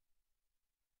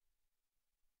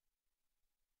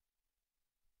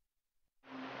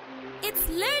 It's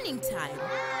learning time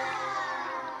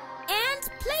and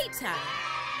playtime.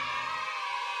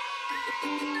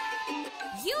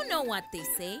 You know what they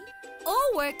say.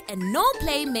 All work and no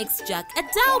play makes Jack a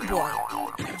dull boy.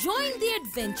 Join the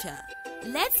adventure.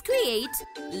 Let's create,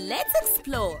 let's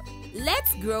explore,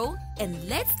 let's grow, and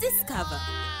let's discover.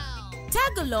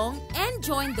 Tag along and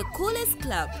join the coolest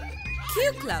club,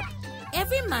 Q Club,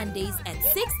 every Mondays at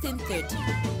 16:30.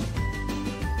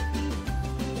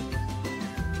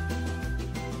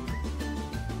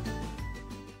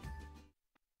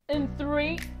 In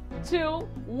 3, 2,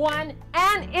 1,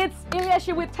 and it's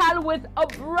Iliashi with Talu with a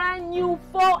brand new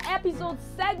 4-episode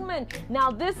segment.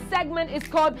 Now this segment is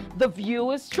called The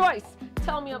Viewer's Choice.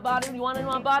 Tell me about it. You want to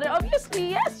know about it? Obviously,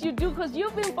 yes, you do, because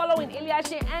you've been following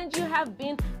Iliashi and you have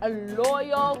been a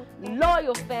loyal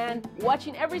fan,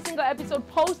 watching every single episode,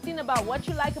 posting about what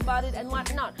you like about it and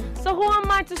whatnot. So who am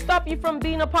I to stop you from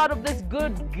being a part of this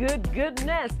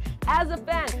goodness as a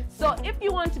fan? So if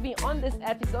you want to be on this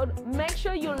episode, make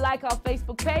sure you like our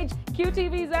Facebook page,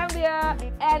 QTV Zambia,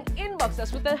 and inbox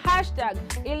us with the hashtag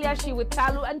Iliashi with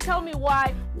Talu and tell me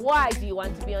why do you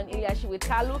want to be on Iliashi with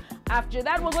Talu. After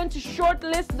that, we're going to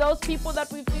shortlist those people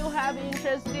that we feel have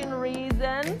interesting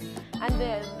reasons, and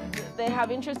then they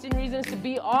have interesting reasons to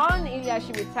be on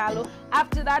Iliashi with Talu.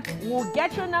 After that, we'll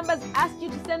get your numbers, ask you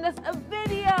to send us a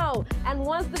video, and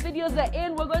once the videos are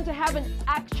in, we're going to have an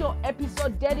actual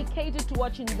episode dedicated to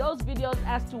watching those videos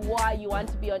as to why you want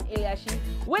to be on Iliashi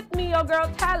with me, your girl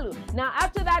Talu. Now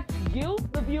after that, you,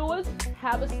 the viewers,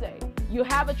 have a say. You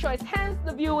have a choice, hence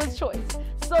the viewer's choice.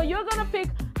 So you're gonna pick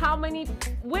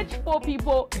which 4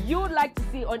 people you would like to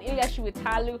see on Iliashi with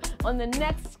Talu on the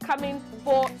next coming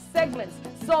 4 segments.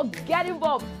 So get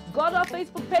involved. Go to our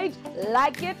Facebook page,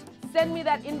 like it, send me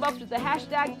that inbox with the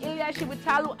hashtag Iliashi with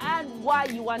Talu and why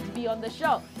you want to be on the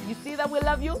show. You see that we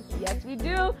love you? Yes, we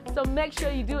do. So make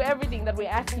sure you do everything that we're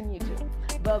asking you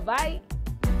to. Bye-bye.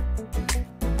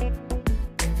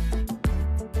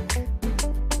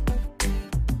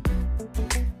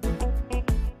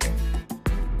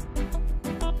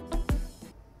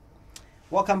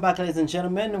 Welcome back, ladies and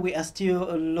gentlemen. We are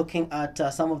still looking at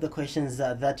some of the questions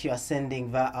that you are sending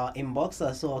via our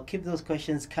inbox. So keep those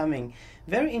questions coming.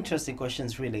 Very interesting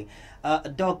questions, really.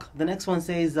 Doc, the next one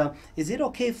says, is it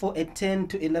okay for a 10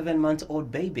 to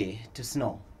 11-month-old baby to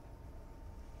snore?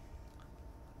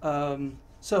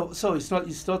 So it's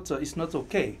not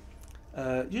okay.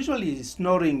 Usually,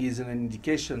 snoring is an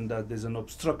indication that there's an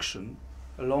obstruction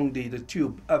along the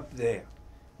tube up there.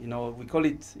 You know, we call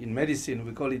it, in medicine,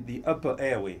 we call it the upper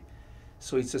airway.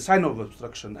 So it's a sign of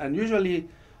obstruction. And usually,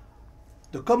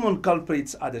 the common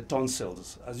culprits are the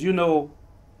tonsils. As you know,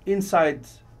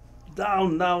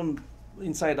 down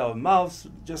inside our mouths,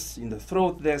 just in the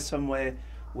throat there somewhere,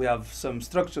 we have some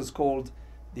structures called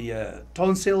the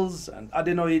tonsils and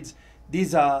adenoids.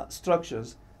 These are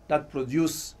structures that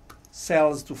produce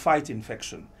cells to fight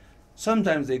infection.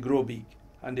 Sometimes they grow big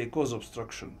and they cause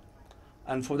obstruction.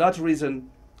 And for that reason,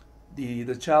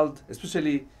 the child,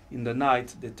 especially in the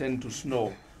night, they tend to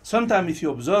snore. Sometimes if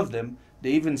you observe them,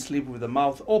 they even sleep with the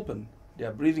mouth open. They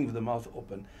are breathing with the mouth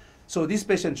open. So this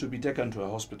patient should be taken to a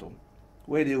hospital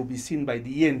where they will be seen by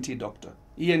the ENT doctor.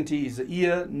 ENT is the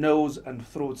ear, nose, and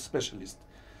throat specialist.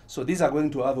 So these are going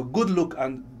to have a good look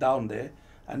down there.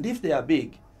 And if they are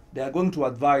big, they are going to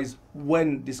advise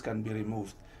when this can be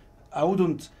removed.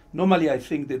 Normally I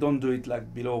think they don't do it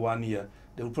like below 1 year.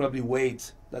 They will probably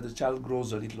wait that the child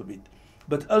grows a little bit.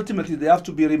 But ultimately they have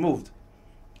to be removed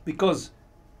because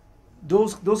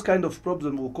those kind of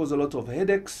problems will cause a lot of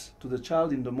headaches to the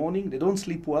child in the morning. They don't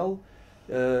sleep well.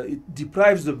 It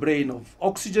deprives the brain of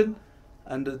oxygen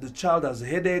and the child has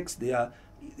headaches. They are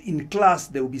in class,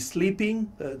 they will be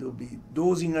sleeping, they will be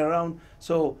dozing around.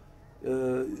 So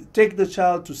take the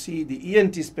child to see the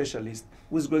ENT specialist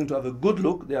who is going to have a good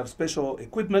look. They have special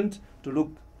equipment to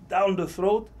look down the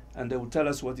throat and they will tell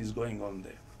us what is going on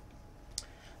there.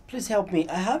 Please help me.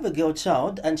 I have a girl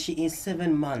child and she is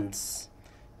 7 months.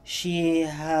 She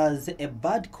has a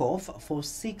bad cough for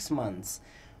 6 months.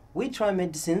 We try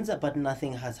medicines, but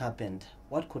nothing has happened.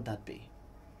 What could that be?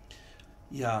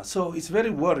 Yeah, so it's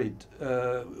very worried.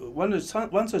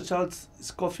 Once a child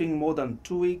is coughing more than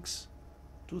 2 weeks,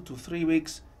 2 to 3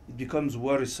 weeks, it becomes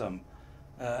worrisome.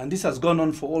 And this has gone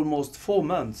on for almost 4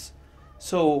 months.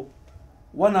 So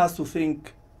one has to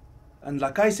think, and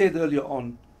like I said earlier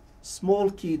on,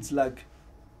 small kids like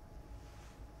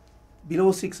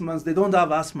below 6 months, they don't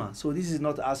have asthma. So this is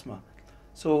not asthma.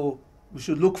 So we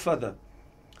should look further.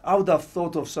 I would have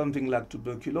thought of something like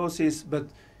tuberculosis, but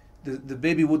the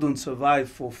baby wouldn't survive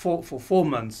for 4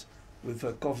 months with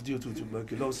a cough due to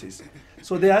tuberculosis.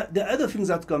 So there are other things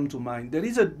that come to mind. There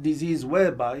is a disease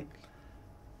whereby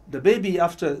the baby,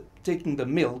 after taking the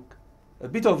milk, a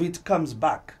bit of it comes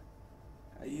back.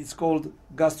 It's called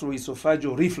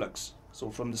gastroesophageal reflux.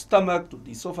 So from the stomach to the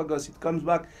esophagus, it comes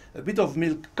back. A bit of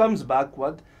milk comes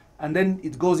backward, and then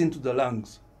it goes into the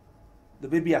lungs. The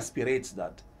baby aspirates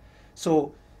that.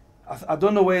 So I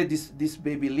don't know where this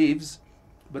baby lives,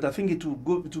 but I think it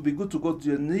would be good to go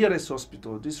to the nearest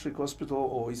hospital, district hospital,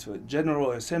 or it's a general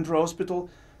or a central hospital,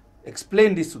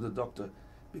 explain this to the doctor.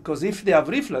 Because if they have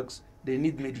reflux, they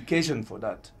need medication for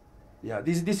that. Yeah,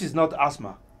 this is not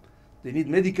asthma. They need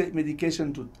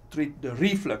medication to treat the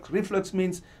reflux. Reflux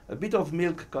means a bit of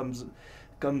milk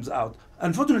comes out.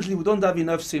 Unfortunately, we don't have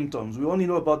enough symptoms. We only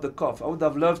know about the cough. I would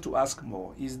have loved to ask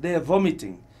more. Is there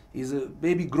vomiting? Is a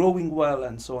baby growing well?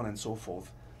 And so on and so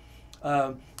forth.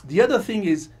 The other thing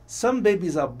is some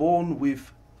babies are born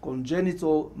with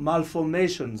congenital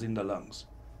malformations in the lungs.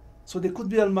 So there could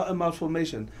be a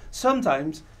malformation.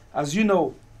 Sometimes, as you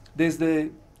know, there's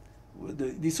the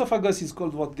esophagus is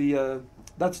called what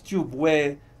that tube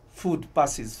where food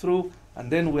passes through,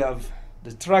 and then we have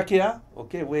the trachea,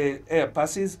 okay, where air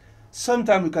passes.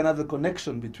 Sometimes we can have a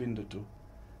connection between the two,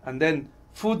 and then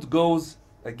food goes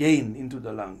again into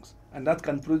the lungs, and that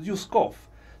can produce cough.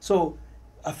 So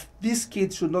these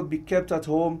kids should not be kept at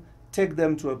home. Take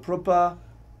them to a proper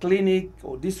clinic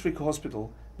or district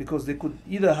hospital, because they could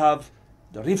either have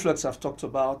the reflux I've talked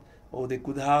about, or they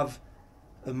could have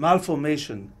a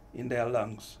malformation in their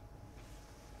lungs.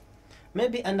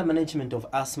 Maybe under management of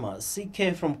asthma,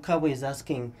 CK from Kabwe is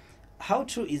asking, how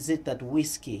true is it that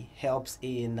whiskey helps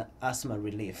in asthma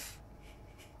relief?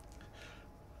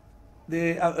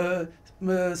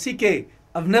 CK,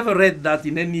 I've never read that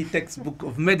in any textbook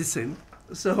of medicine,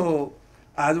 so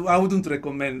I wouldn't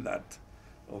recommend that.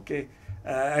 Okay,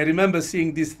 I remember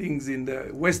seeing these things in the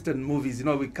Western movies, you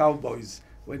know, with cowboys.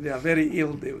 When they are very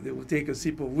ill, they will take a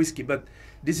sip of whiskey, but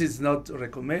this is not a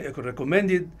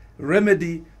recommended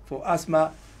remedy for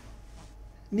asthma,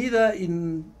 neither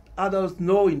in adults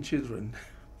nor in children.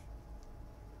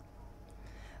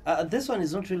 This one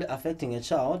is not really affecting a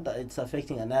child, it's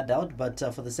affecting an adult, but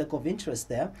for the sake of interest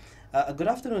there. Good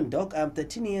afternoon, Doc. I'm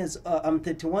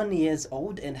 31 years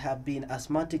old and have been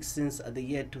asthmatic since the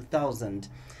year 2000.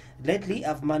 Lately,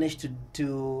 I've managed to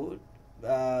do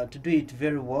it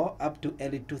very well up to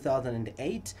early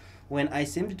 2008, when I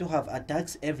seemed to have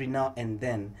attacks every now and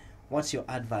then. What's your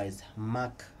advice?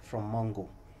 Mark from Mongo.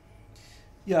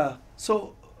 Yeah,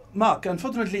 so Mark,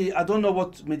 unfortunately, I don't know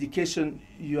what medication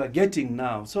you are getting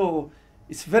now, so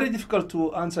it's very difficult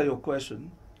to answer your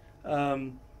question.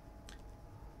 Like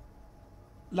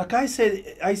I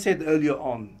said earlier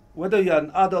on, whether you're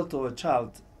an adult or a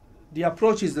child, the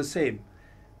approach is the same.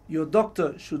 Your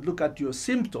doctor should look at your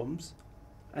symptoms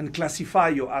and classify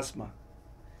your asthma.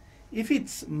 If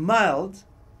it's mild,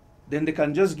 then they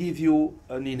can just give you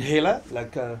an inhaler,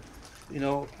 like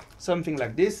something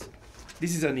like this.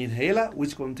 This is an inhaler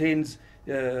which contains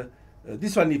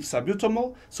this one is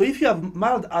salbutamol. So if you have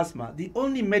mild asthma, the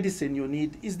only medicine you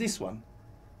need is this one,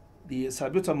 the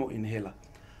salbutamol inhaler.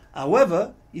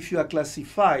 However, if you are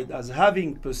classified as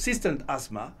having persistent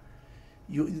asthma,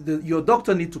 your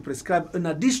doctor needs to prescribe an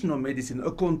additional medicine,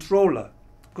 a controller,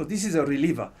 because this is a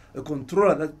reliever, a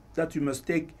controller that you must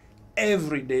take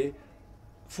every day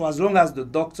for as long as the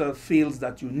doctor feels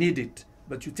that you need it,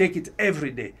 but you take it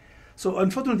every day. So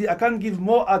unfortunately, I can't give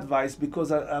more advice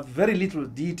because I have very little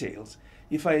details.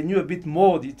 If I knew a bit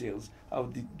more details, I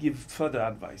would give further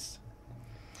advice.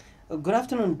 Good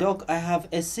afternoon, Doc. I have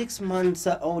a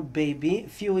 6-month-old baby. A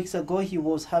few weeks ago, he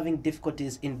was having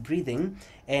difficulties in breathing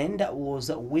and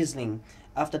was whistling.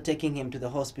 After taking him to the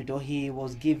hospital, he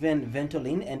was given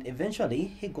Ventolin and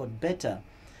eventually he got better.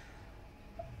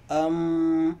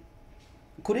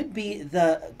 Could it be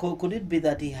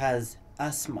that he has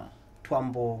asthma?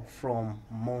 Twambo from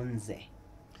Monze.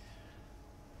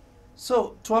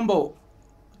 So, Twambo,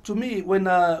 to me, when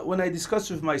I discuss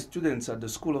with my students at the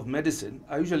School of Medicine,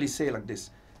 I usually say like this.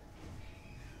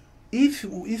 If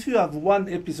you have one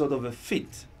episode of a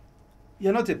fit,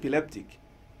 you're not epileptic.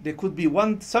 There could be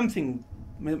something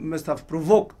must have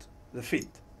provoked the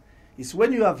fit. It's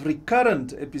when you have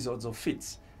recurrent episodes of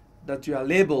fits that you are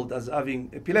labeled as having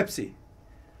epilepsy.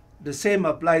 The same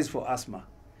applies for asthma.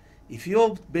 If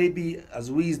your baby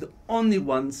has wheezed only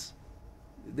once,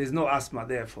 there's no asthma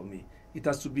there for me. It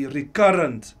has to be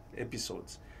recurrent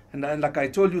episodes. And like I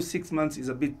told you, 6 months is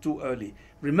a bit too early.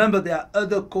 Remember, there are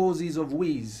other causes of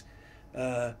wheeze.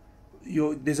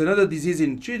 There's another disease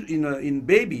in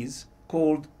babies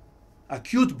called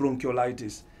acute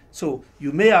bronchiolitis. So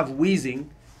you may have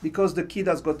wheezing because the kid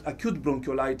has got acute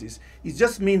bronchiolitis. It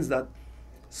just means that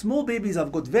small babies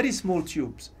have got very small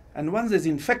tubes, and once there's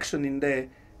infection in there,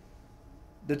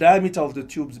 the diameter of the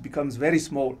tubes becomes very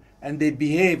small, and they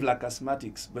behave like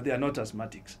asthmatics, but they are not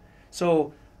asthmatics.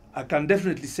 So I can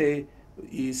definitely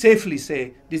safely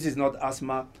say, this is not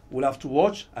asthma. We'll have to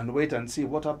watch and wait and see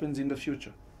what happens in the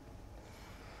future.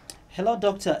 Hello,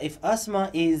 doctor. If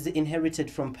asthma is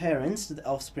inherited from parents to the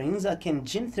offsprings, can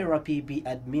gene therapy be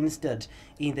administered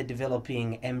in the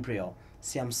developing embryo?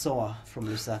 Siam Soa from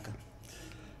Lusaka.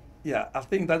 Yeah, I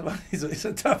think that one is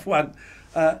a tough one.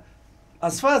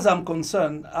 As far as I'm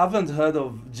concerned, I haven't heard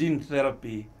of gene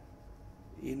therapy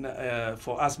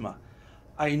for asthma.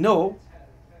 I know,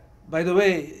 by the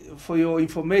way, for your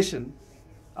information,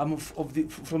 I'm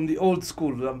from the old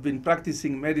school. I've been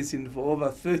practicing medicine for over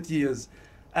 30 years.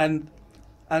 And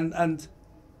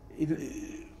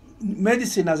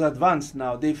medicine has advanced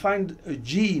now. They find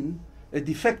a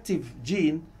defective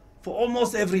gene for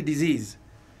almost every disease.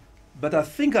 But I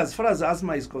think as far as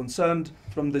asthma is concerned,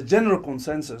 from the general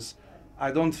consensus,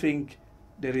 I don't think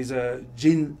there is a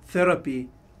gene therapy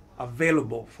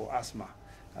available for asthma.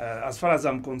 As far as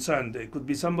I'm concerned, there could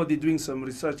be somebody doing some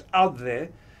research out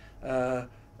there.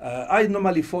 I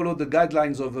normally follow the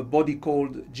guidelines of a body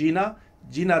called GINA.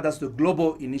 GINA, that's the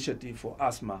Global Initiative for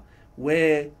Asthma,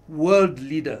 where world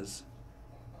leaders,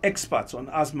 experts on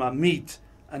asthma meet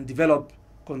and develop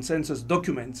consensus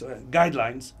documents,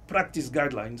 guidelines, practice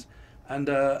guidelines, and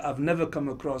I've never come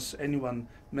across anyone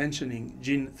mentioning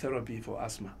gene therapy for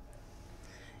asthma.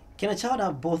 Can a child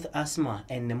have both asthma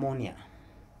and pneumonia?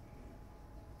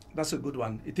 That's a good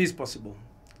one. It is possible.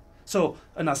 So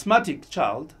an asthmatic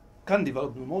child can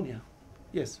develop pneumonia.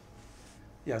 Yes.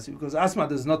 Yes, because asthma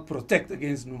does not protect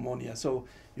against pneumonia. So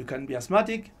you can be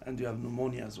asthmatic and you have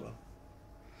pneumonia as well.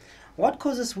 What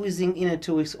causes wheezing in a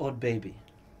 2-week-old baby?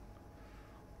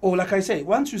 Oh, like I say,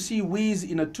 once you see wheeze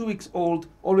in a 2-week-old,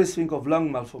 always think of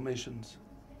lung malformations.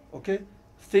 Okay?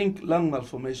 Think lung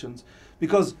malformations.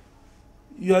 Because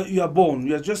you are born,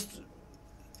 you are just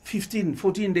 15,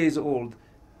 14 days old.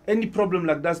 Any problem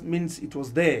like that means it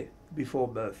was there before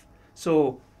birth.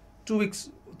 So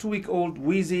 2-week-old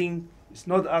wheezing, it's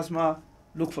not asthma,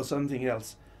 look for something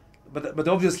else. But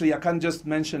obviously I can't just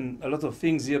mention a lot of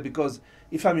things here, because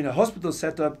if I'm in a hospital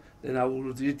setup, then I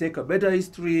will take a beta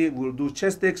history, we'll do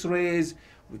chest x-rays,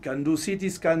 we can do CT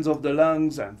scans of the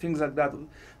lungs and things like that,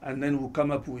 and then we'll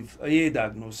come up with a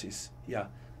diagnosis. Yeah.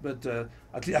 But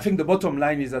at least I think the bottom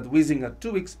line is that wheezing at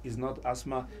 2 weeks is not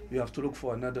asthma. You have to look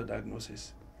for another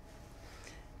diagnosis.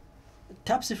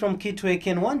 Tapsi from Kitwe,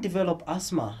 can one develop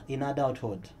asthma in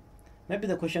adulthood? Maybe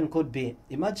the question could be,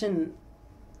 imagine,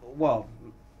 well,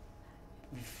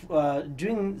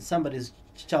 during somebody's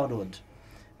childhood,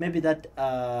 maybe that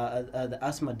the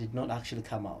asthma did not actually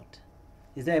come out.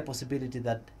 Is there a possibility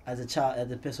that as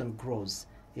the person grows,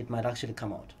 it might actually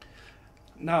come out?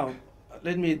 Now,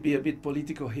 let me be a bit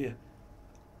political here.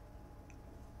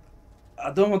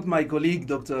 I don't want my colleague,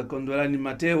 Dr. Kondwelani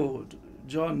Mateo,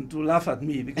 John, to laugh at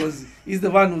me, because he's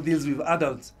the one who deals with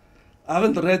adults. I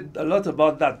haven't read a lot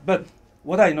about that, but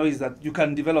what I know is that you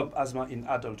can develop asthma in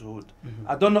adulthood. Mm-hmm.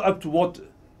 I don't know up to what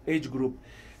age group.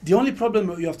 The only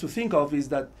problem you have to think of is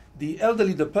that the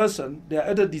elderly, the person, there are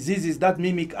other diseases that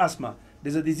mimic asthma.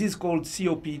 There's a disease called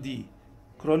COPD,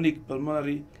 chronic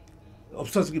pulmonary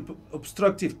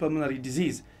obstructive pulmonary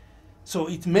disease. So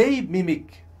it may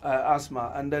mimic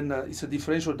asthma, and then it's a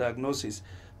differential diagnosis.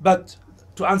 But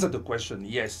to answer the question,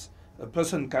 yes, a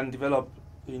person can develop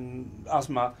in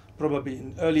asthma probably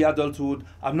in early adulthood.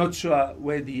 I'm not sure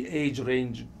where the age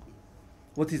range,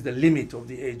 what is the limit of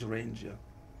the age range? Yeah.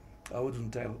 I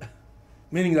wouldn't tell.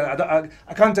 Meaning that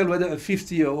I can't tell whether a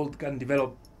 50-year-old can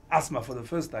develop asthma for the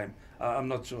first time. I'm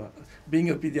not sure. Being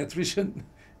a pediatrician,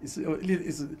 it's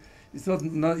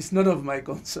none of my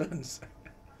concerns.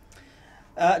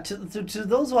 To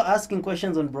those who are asking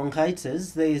questions on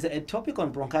bronchitis, there is a topic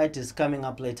on bronchitis coming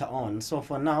up later on. So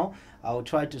for now, I'll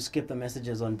try to skip the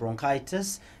messages on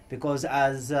bronchitis, because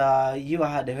as you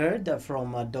had heard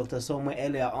from Dr. Somwe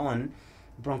earlier on,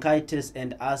 bronchitis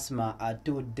and asthma are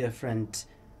two different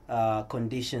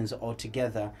conditions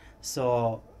altogether.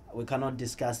 So we cannot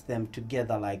discuss them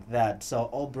together like that. So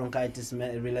all bronchitis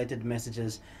related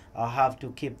messages, I'll have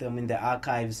to keep them in the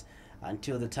archives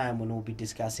until the time when we'll be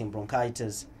discussing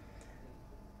bronchitis.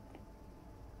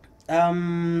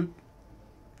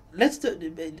 let's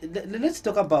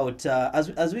talk about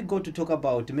as we go to talk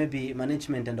about maybe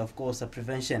management and of course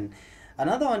prevention.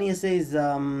 Another one here says,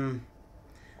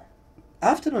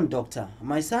 afternoon doctor,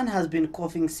 my son has been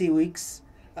coughing 6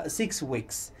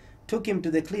 weeks. Took him to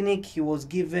the clinic. He was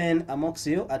given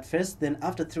amoxicillin at first. Then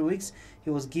after 3 weeks, he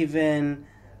was given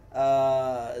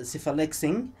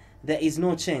cephalexin. There is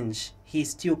no change.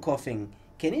 He's still coughing.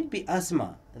 Can it be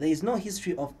asthma? There is no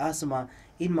history of asthma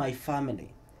in my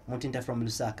family. Mutinta from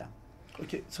Lusaka.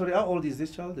 Okay, sorry, how old is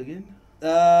this child again?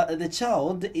 The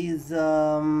child is,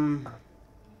 I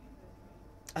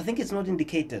think it's not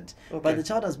indicated, but the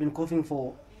child has been coughing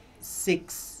for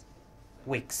 6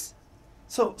 weeks.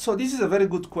 So this is a very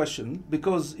good question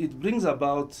because it brings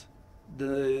about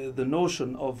the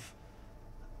notion of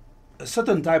a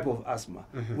certain type of asthma.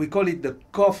 We call it the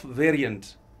cough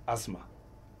variant asthma.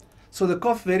 So the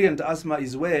cough variant asthma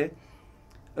is where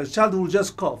a child will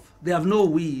just cough. They have no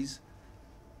wheeze.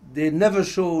 They never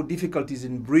show difficulties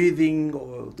in breathing,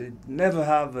 or they never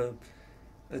have a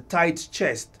tight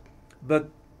chest, but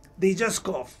they just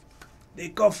cough. They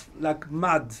cough like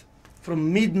mad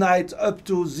from midnight up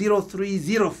to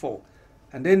 03:04,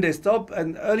 and then they stop,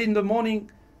 and early in the morning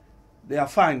they are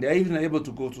fine. They are even able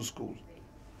to go to school.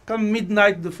 Come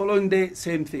midnight the following day,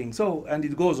 same thing. So, and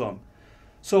it goes on.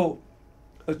 So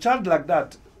a child like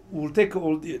that will take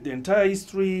all the entire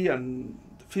history and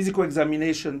physical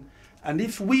examination, and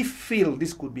if we feel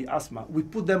this could be asthma, we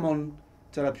put them on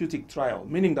therapeutic trial,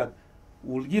 meaning that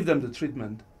we'll give them the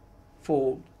treatment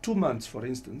for 2 months, for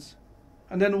instance,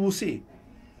 and then we'll see.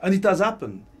 And it has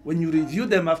happened. When you review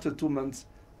them after 2 months,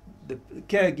 the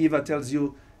caregiver tells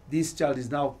you this child is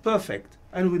now perfect,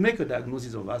 and we make a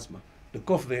diagnosis of asthma, the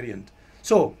cough variant.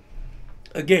 So,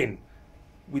 again,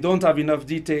 we don't have enough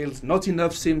details, not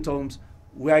enough symptoms.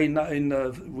 We are in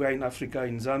Africa,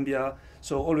 in Zambia,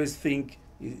 so always think,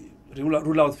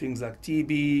 rule out things like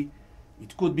TB,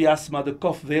 it could be asthma, the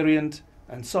cough variant,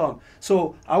 and so on.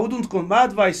 So I wouldn't, my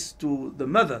advice to the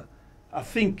mother, I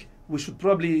think we should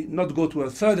probably not go to a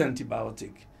third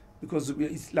antibiotic, because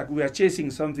it's like we are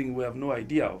chasing something we have no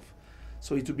idea of.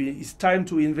 So it's time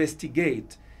to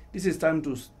investigate. This is time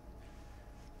to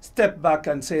step back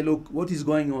and say, look, what is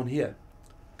going on here?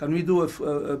 Can we do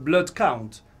a blood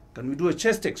count? Can we do a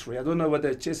chest X-ray? I don't know whether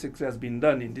a chest X-ray has been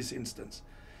done in this instance.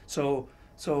 So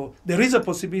there is a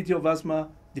possibility of asthma,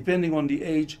 depending on the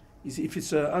age. If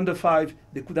it's under 5,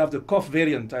 they could have the cough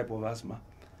variant type of asthma.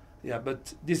 Yeah,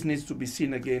 but this needs to be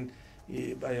seen again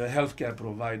by a healthcare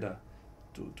provider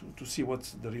to see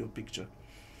what's the real picture.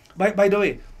 By the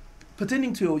way,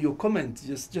 pertaining to your comment,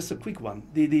 just a quick one.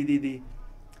 The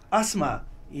asthma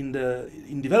in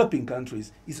developing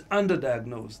countries is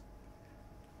underdiagnosed.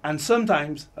 And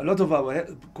sometimes a lot of our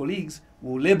colleagues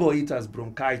will label it as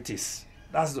bronchitis.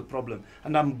 That's the problem.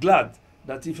 And I'm glad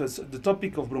that if the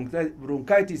topic of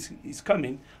bronchitis is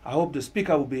coming, I hope the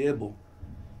speaker will be able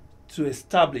to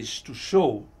establish, to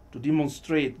show, to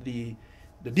demonstrate the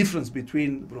difference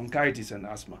between bronchitis and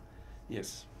asthma.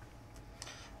 Yes.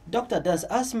 Doctor, does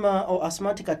asthma or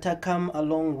asthmatic attack come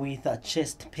along with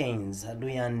chest pains?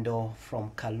 Luyando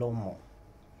from Kalomo.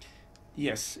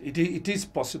 Yes, it is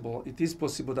possible. It is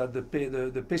possible that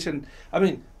the patient, I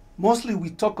mean, mostly we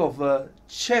talk of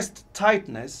chest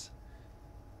tightness,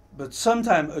 but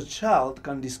sometimes a child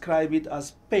can describe it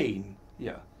as pain.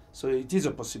 Yeah, so it is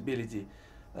a possibility.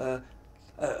 I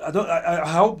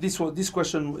hope this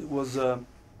question was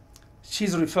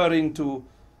she's referring to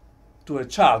a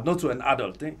child, not to an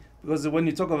adult, because when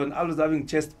you talk of an adult having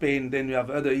chest pain, then you have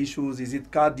other issues. Is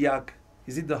it cardiac?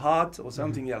 Is it the heart or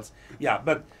something else? Yeah,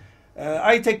 but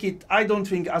I take it, I don't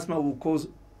think asthma will cause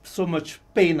so much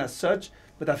pain as such,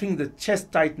 but I think the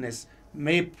chest tightness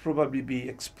may probably be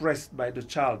expressed by the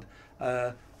child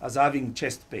as having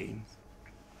chest pain.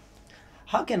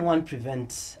 How can one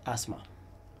prevent asthma?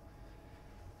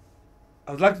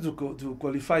 I would like to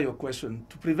qualify your question.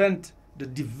 To prevent the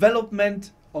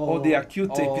development or the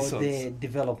acute episodes. The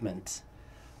development.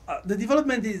 The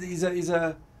development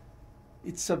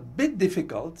it's a bit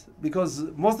difficult because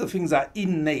most of the things are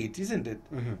innate, isn't it?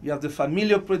 Mm-hmm. You have the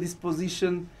familial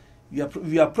predisposition. You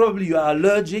are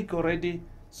allergic already,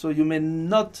 so you may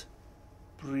not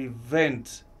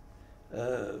prevent.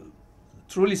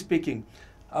 Truly speaking,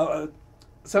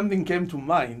 something came to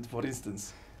mind. For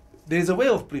instance, there's a way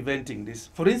of preventing this.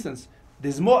 For instance,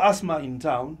 there's more asthma in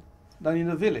town than in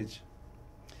the village.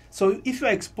 So if you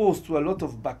are exposed to a lot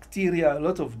of bacteria, a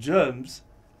lot of germs,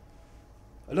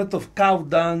 a lot of cow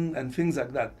dung and things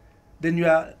like that, then you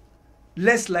are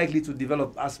less likely to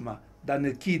develop asthma than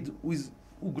a kid who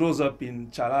grows up in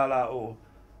Chalala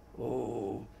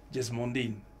or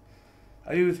Jesmondin.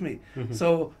 Are you with me? Mm-hmm.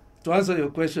 So to answer your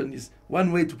question is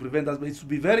one way to prevent asthma is to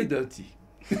be very dirty.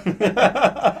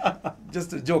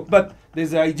 Just a joke, but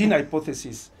there's a hygiene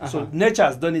hypothesis. So nature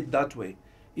has done it that way.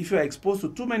 If you are exposed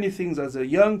to too many things as a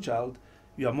young child,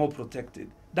 you are more protected.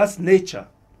 That's nature.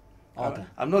 Okay.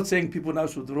 I'm not saying people now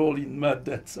should roll in mud.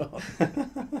 That's all.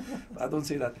 I don't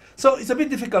say that. So it's a bit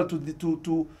difficult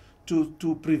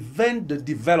to prevent the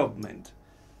development,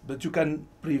 but you can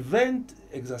prevent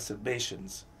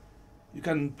exacerbations. You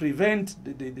can prevent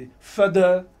the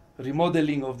further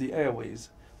remodeling of the airways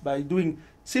by doing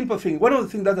simple things. One of the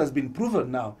things that has been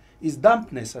proven now is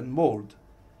dampness and mold.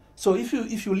 So if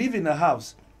you live in a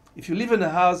house,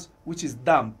 which is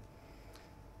damp,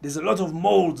 there's a lot of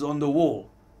molds on the wall.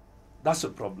 That's a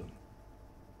problem.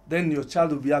 Then your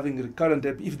child will be having recurrent,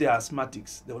 if they are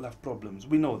asthmatics, they will have problems.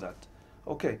 We know that.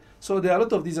 Okay, so there are a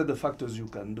lot of these other factors you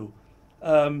can do.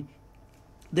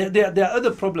 There are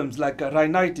other problems like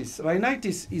rhinitis.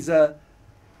 Rhinitis is an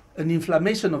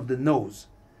inflammation of the nose.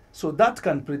 So that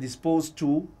can predispose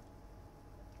to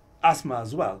asthma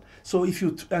as well. So if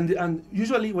you, and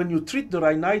usually when you treat the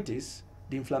rhinitis,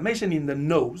 the inflammation in the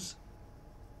nose,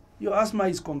 your asthma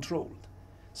is controlled.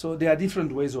 So there are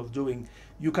different ways of doing.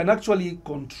 You can actually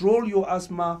control your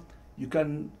asthma. You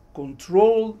can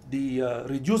control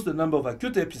reduce the number of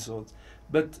acute episodes,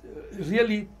 but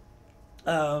really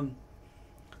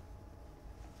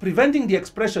preventing the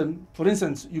expression. For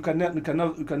instance, you can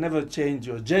never change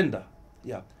your gender,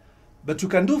 yeah, but you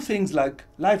can do things like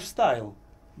lifestyle.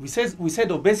 We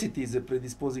said obesity is a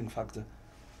predisposing factor.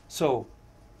 So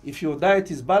if your diet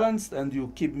is balanced and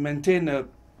you maintain a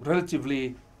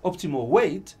relatively optimal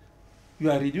weight, you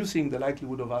are reducing the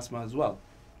likelihood of asthma as well.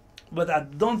 But I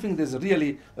don't think there's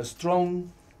really a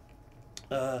strong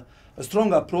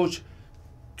approach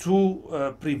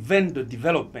to prevent the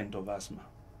development of asthma.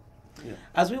 Yeah.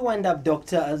 As we wind up,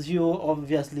 doctor, as you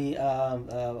obviously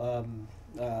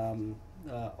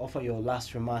offer your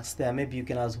last remarks there, maybe you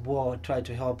can as well try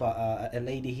to help a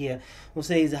lady here who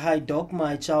says, "Hi doc,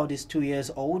 my child is 2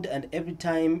 years old and every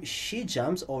time she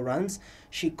jumps or runs,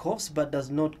 she coughs but does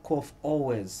not cough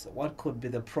always. What could be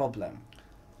the problem?"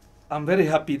 I'm very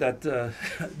happy that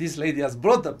this lady has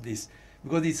brought up this,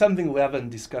 because it's something we haven't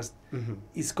discussed.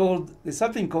 There's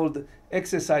something called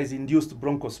exercise-induced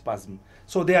bronchospasm.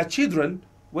 So there are children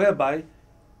whereby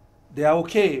they are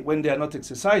okay when they are not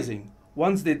exercising.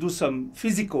 Once they do some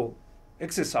physical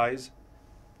exercise,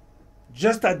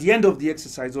 just at the end of the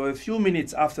exercise or a few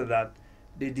minutes after that,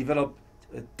 they develop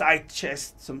a tight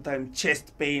chest, sometimes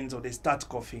chest pains, or they start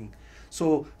coughing.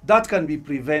 So that can be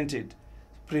prevented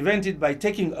by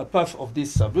taking a puff of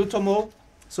this salbutamol.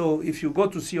 So if you go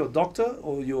to see your doctor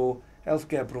or your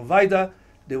healthcare provider,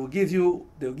 they will give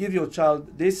your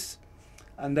child this,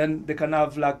 and then they can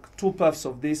have like 2 puffs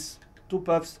of this, 2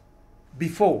 puffs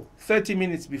before, 30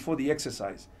 minutes before the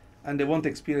exercise, and they won't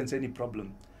experience any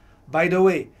problem. By the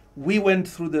way, we went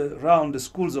through around the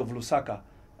schools of Lusaka,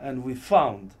 and we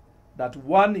found that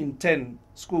 1 in 10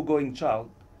 school-going child,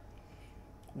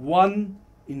 1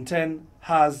 in 10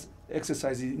 has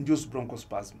exercise-induced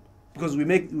bronchospasm, because we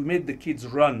made the kids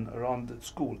run around the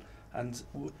school, and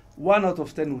 1 out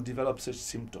of 10 will develop such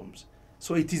symptoms.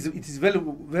 So it is very,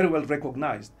 very well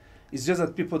recognized. It's just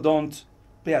that people don't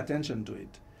pay attention to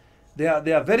it. There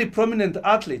are very prominent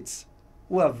athletes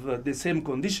who have the same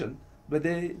condition, but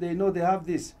they know they have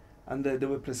this, and they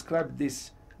were prescribed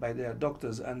this by their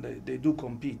doctors, and they do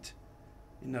compete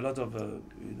in a lot of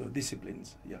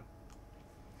disciplines. Yeah.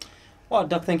 Well,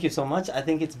 Doc, thank you so much. I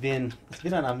think it's been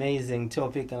an amazing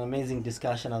topic, an amazing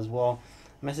discussion as well.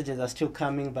 Messages are still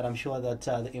coming, but I'm sure that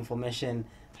the information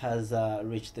has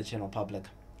reached the general public.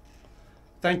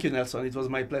 Thank you, Nelson. It was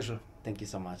my pleasure. Thank you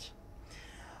so much.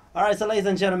 All right, so ladies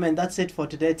and gentlemen, that's it for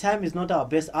today. Time is not our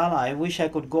best ally. I wish I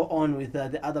could go on with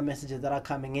the other messages that are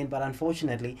coming in, but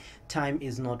unfortunately, time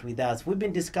is not with us. We've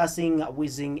been discussing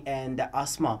wheezing and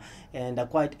asthma, and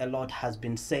quite a lot has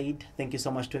been said. Thank you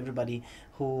so much to everybody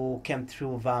who came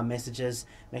through via messages.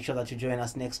 Make sure that you join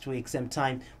us next week, same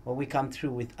time, where we come through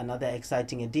with another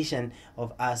exciting edition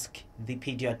of Ask the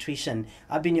Pediatrician.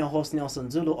 I've been your host,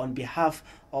 Nelson Zulu, on behalf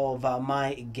of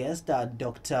my guest,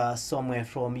 Dr. Somwe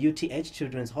from UTH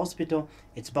Children's Hospital.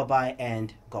 It's bye-bye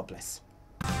and God bless.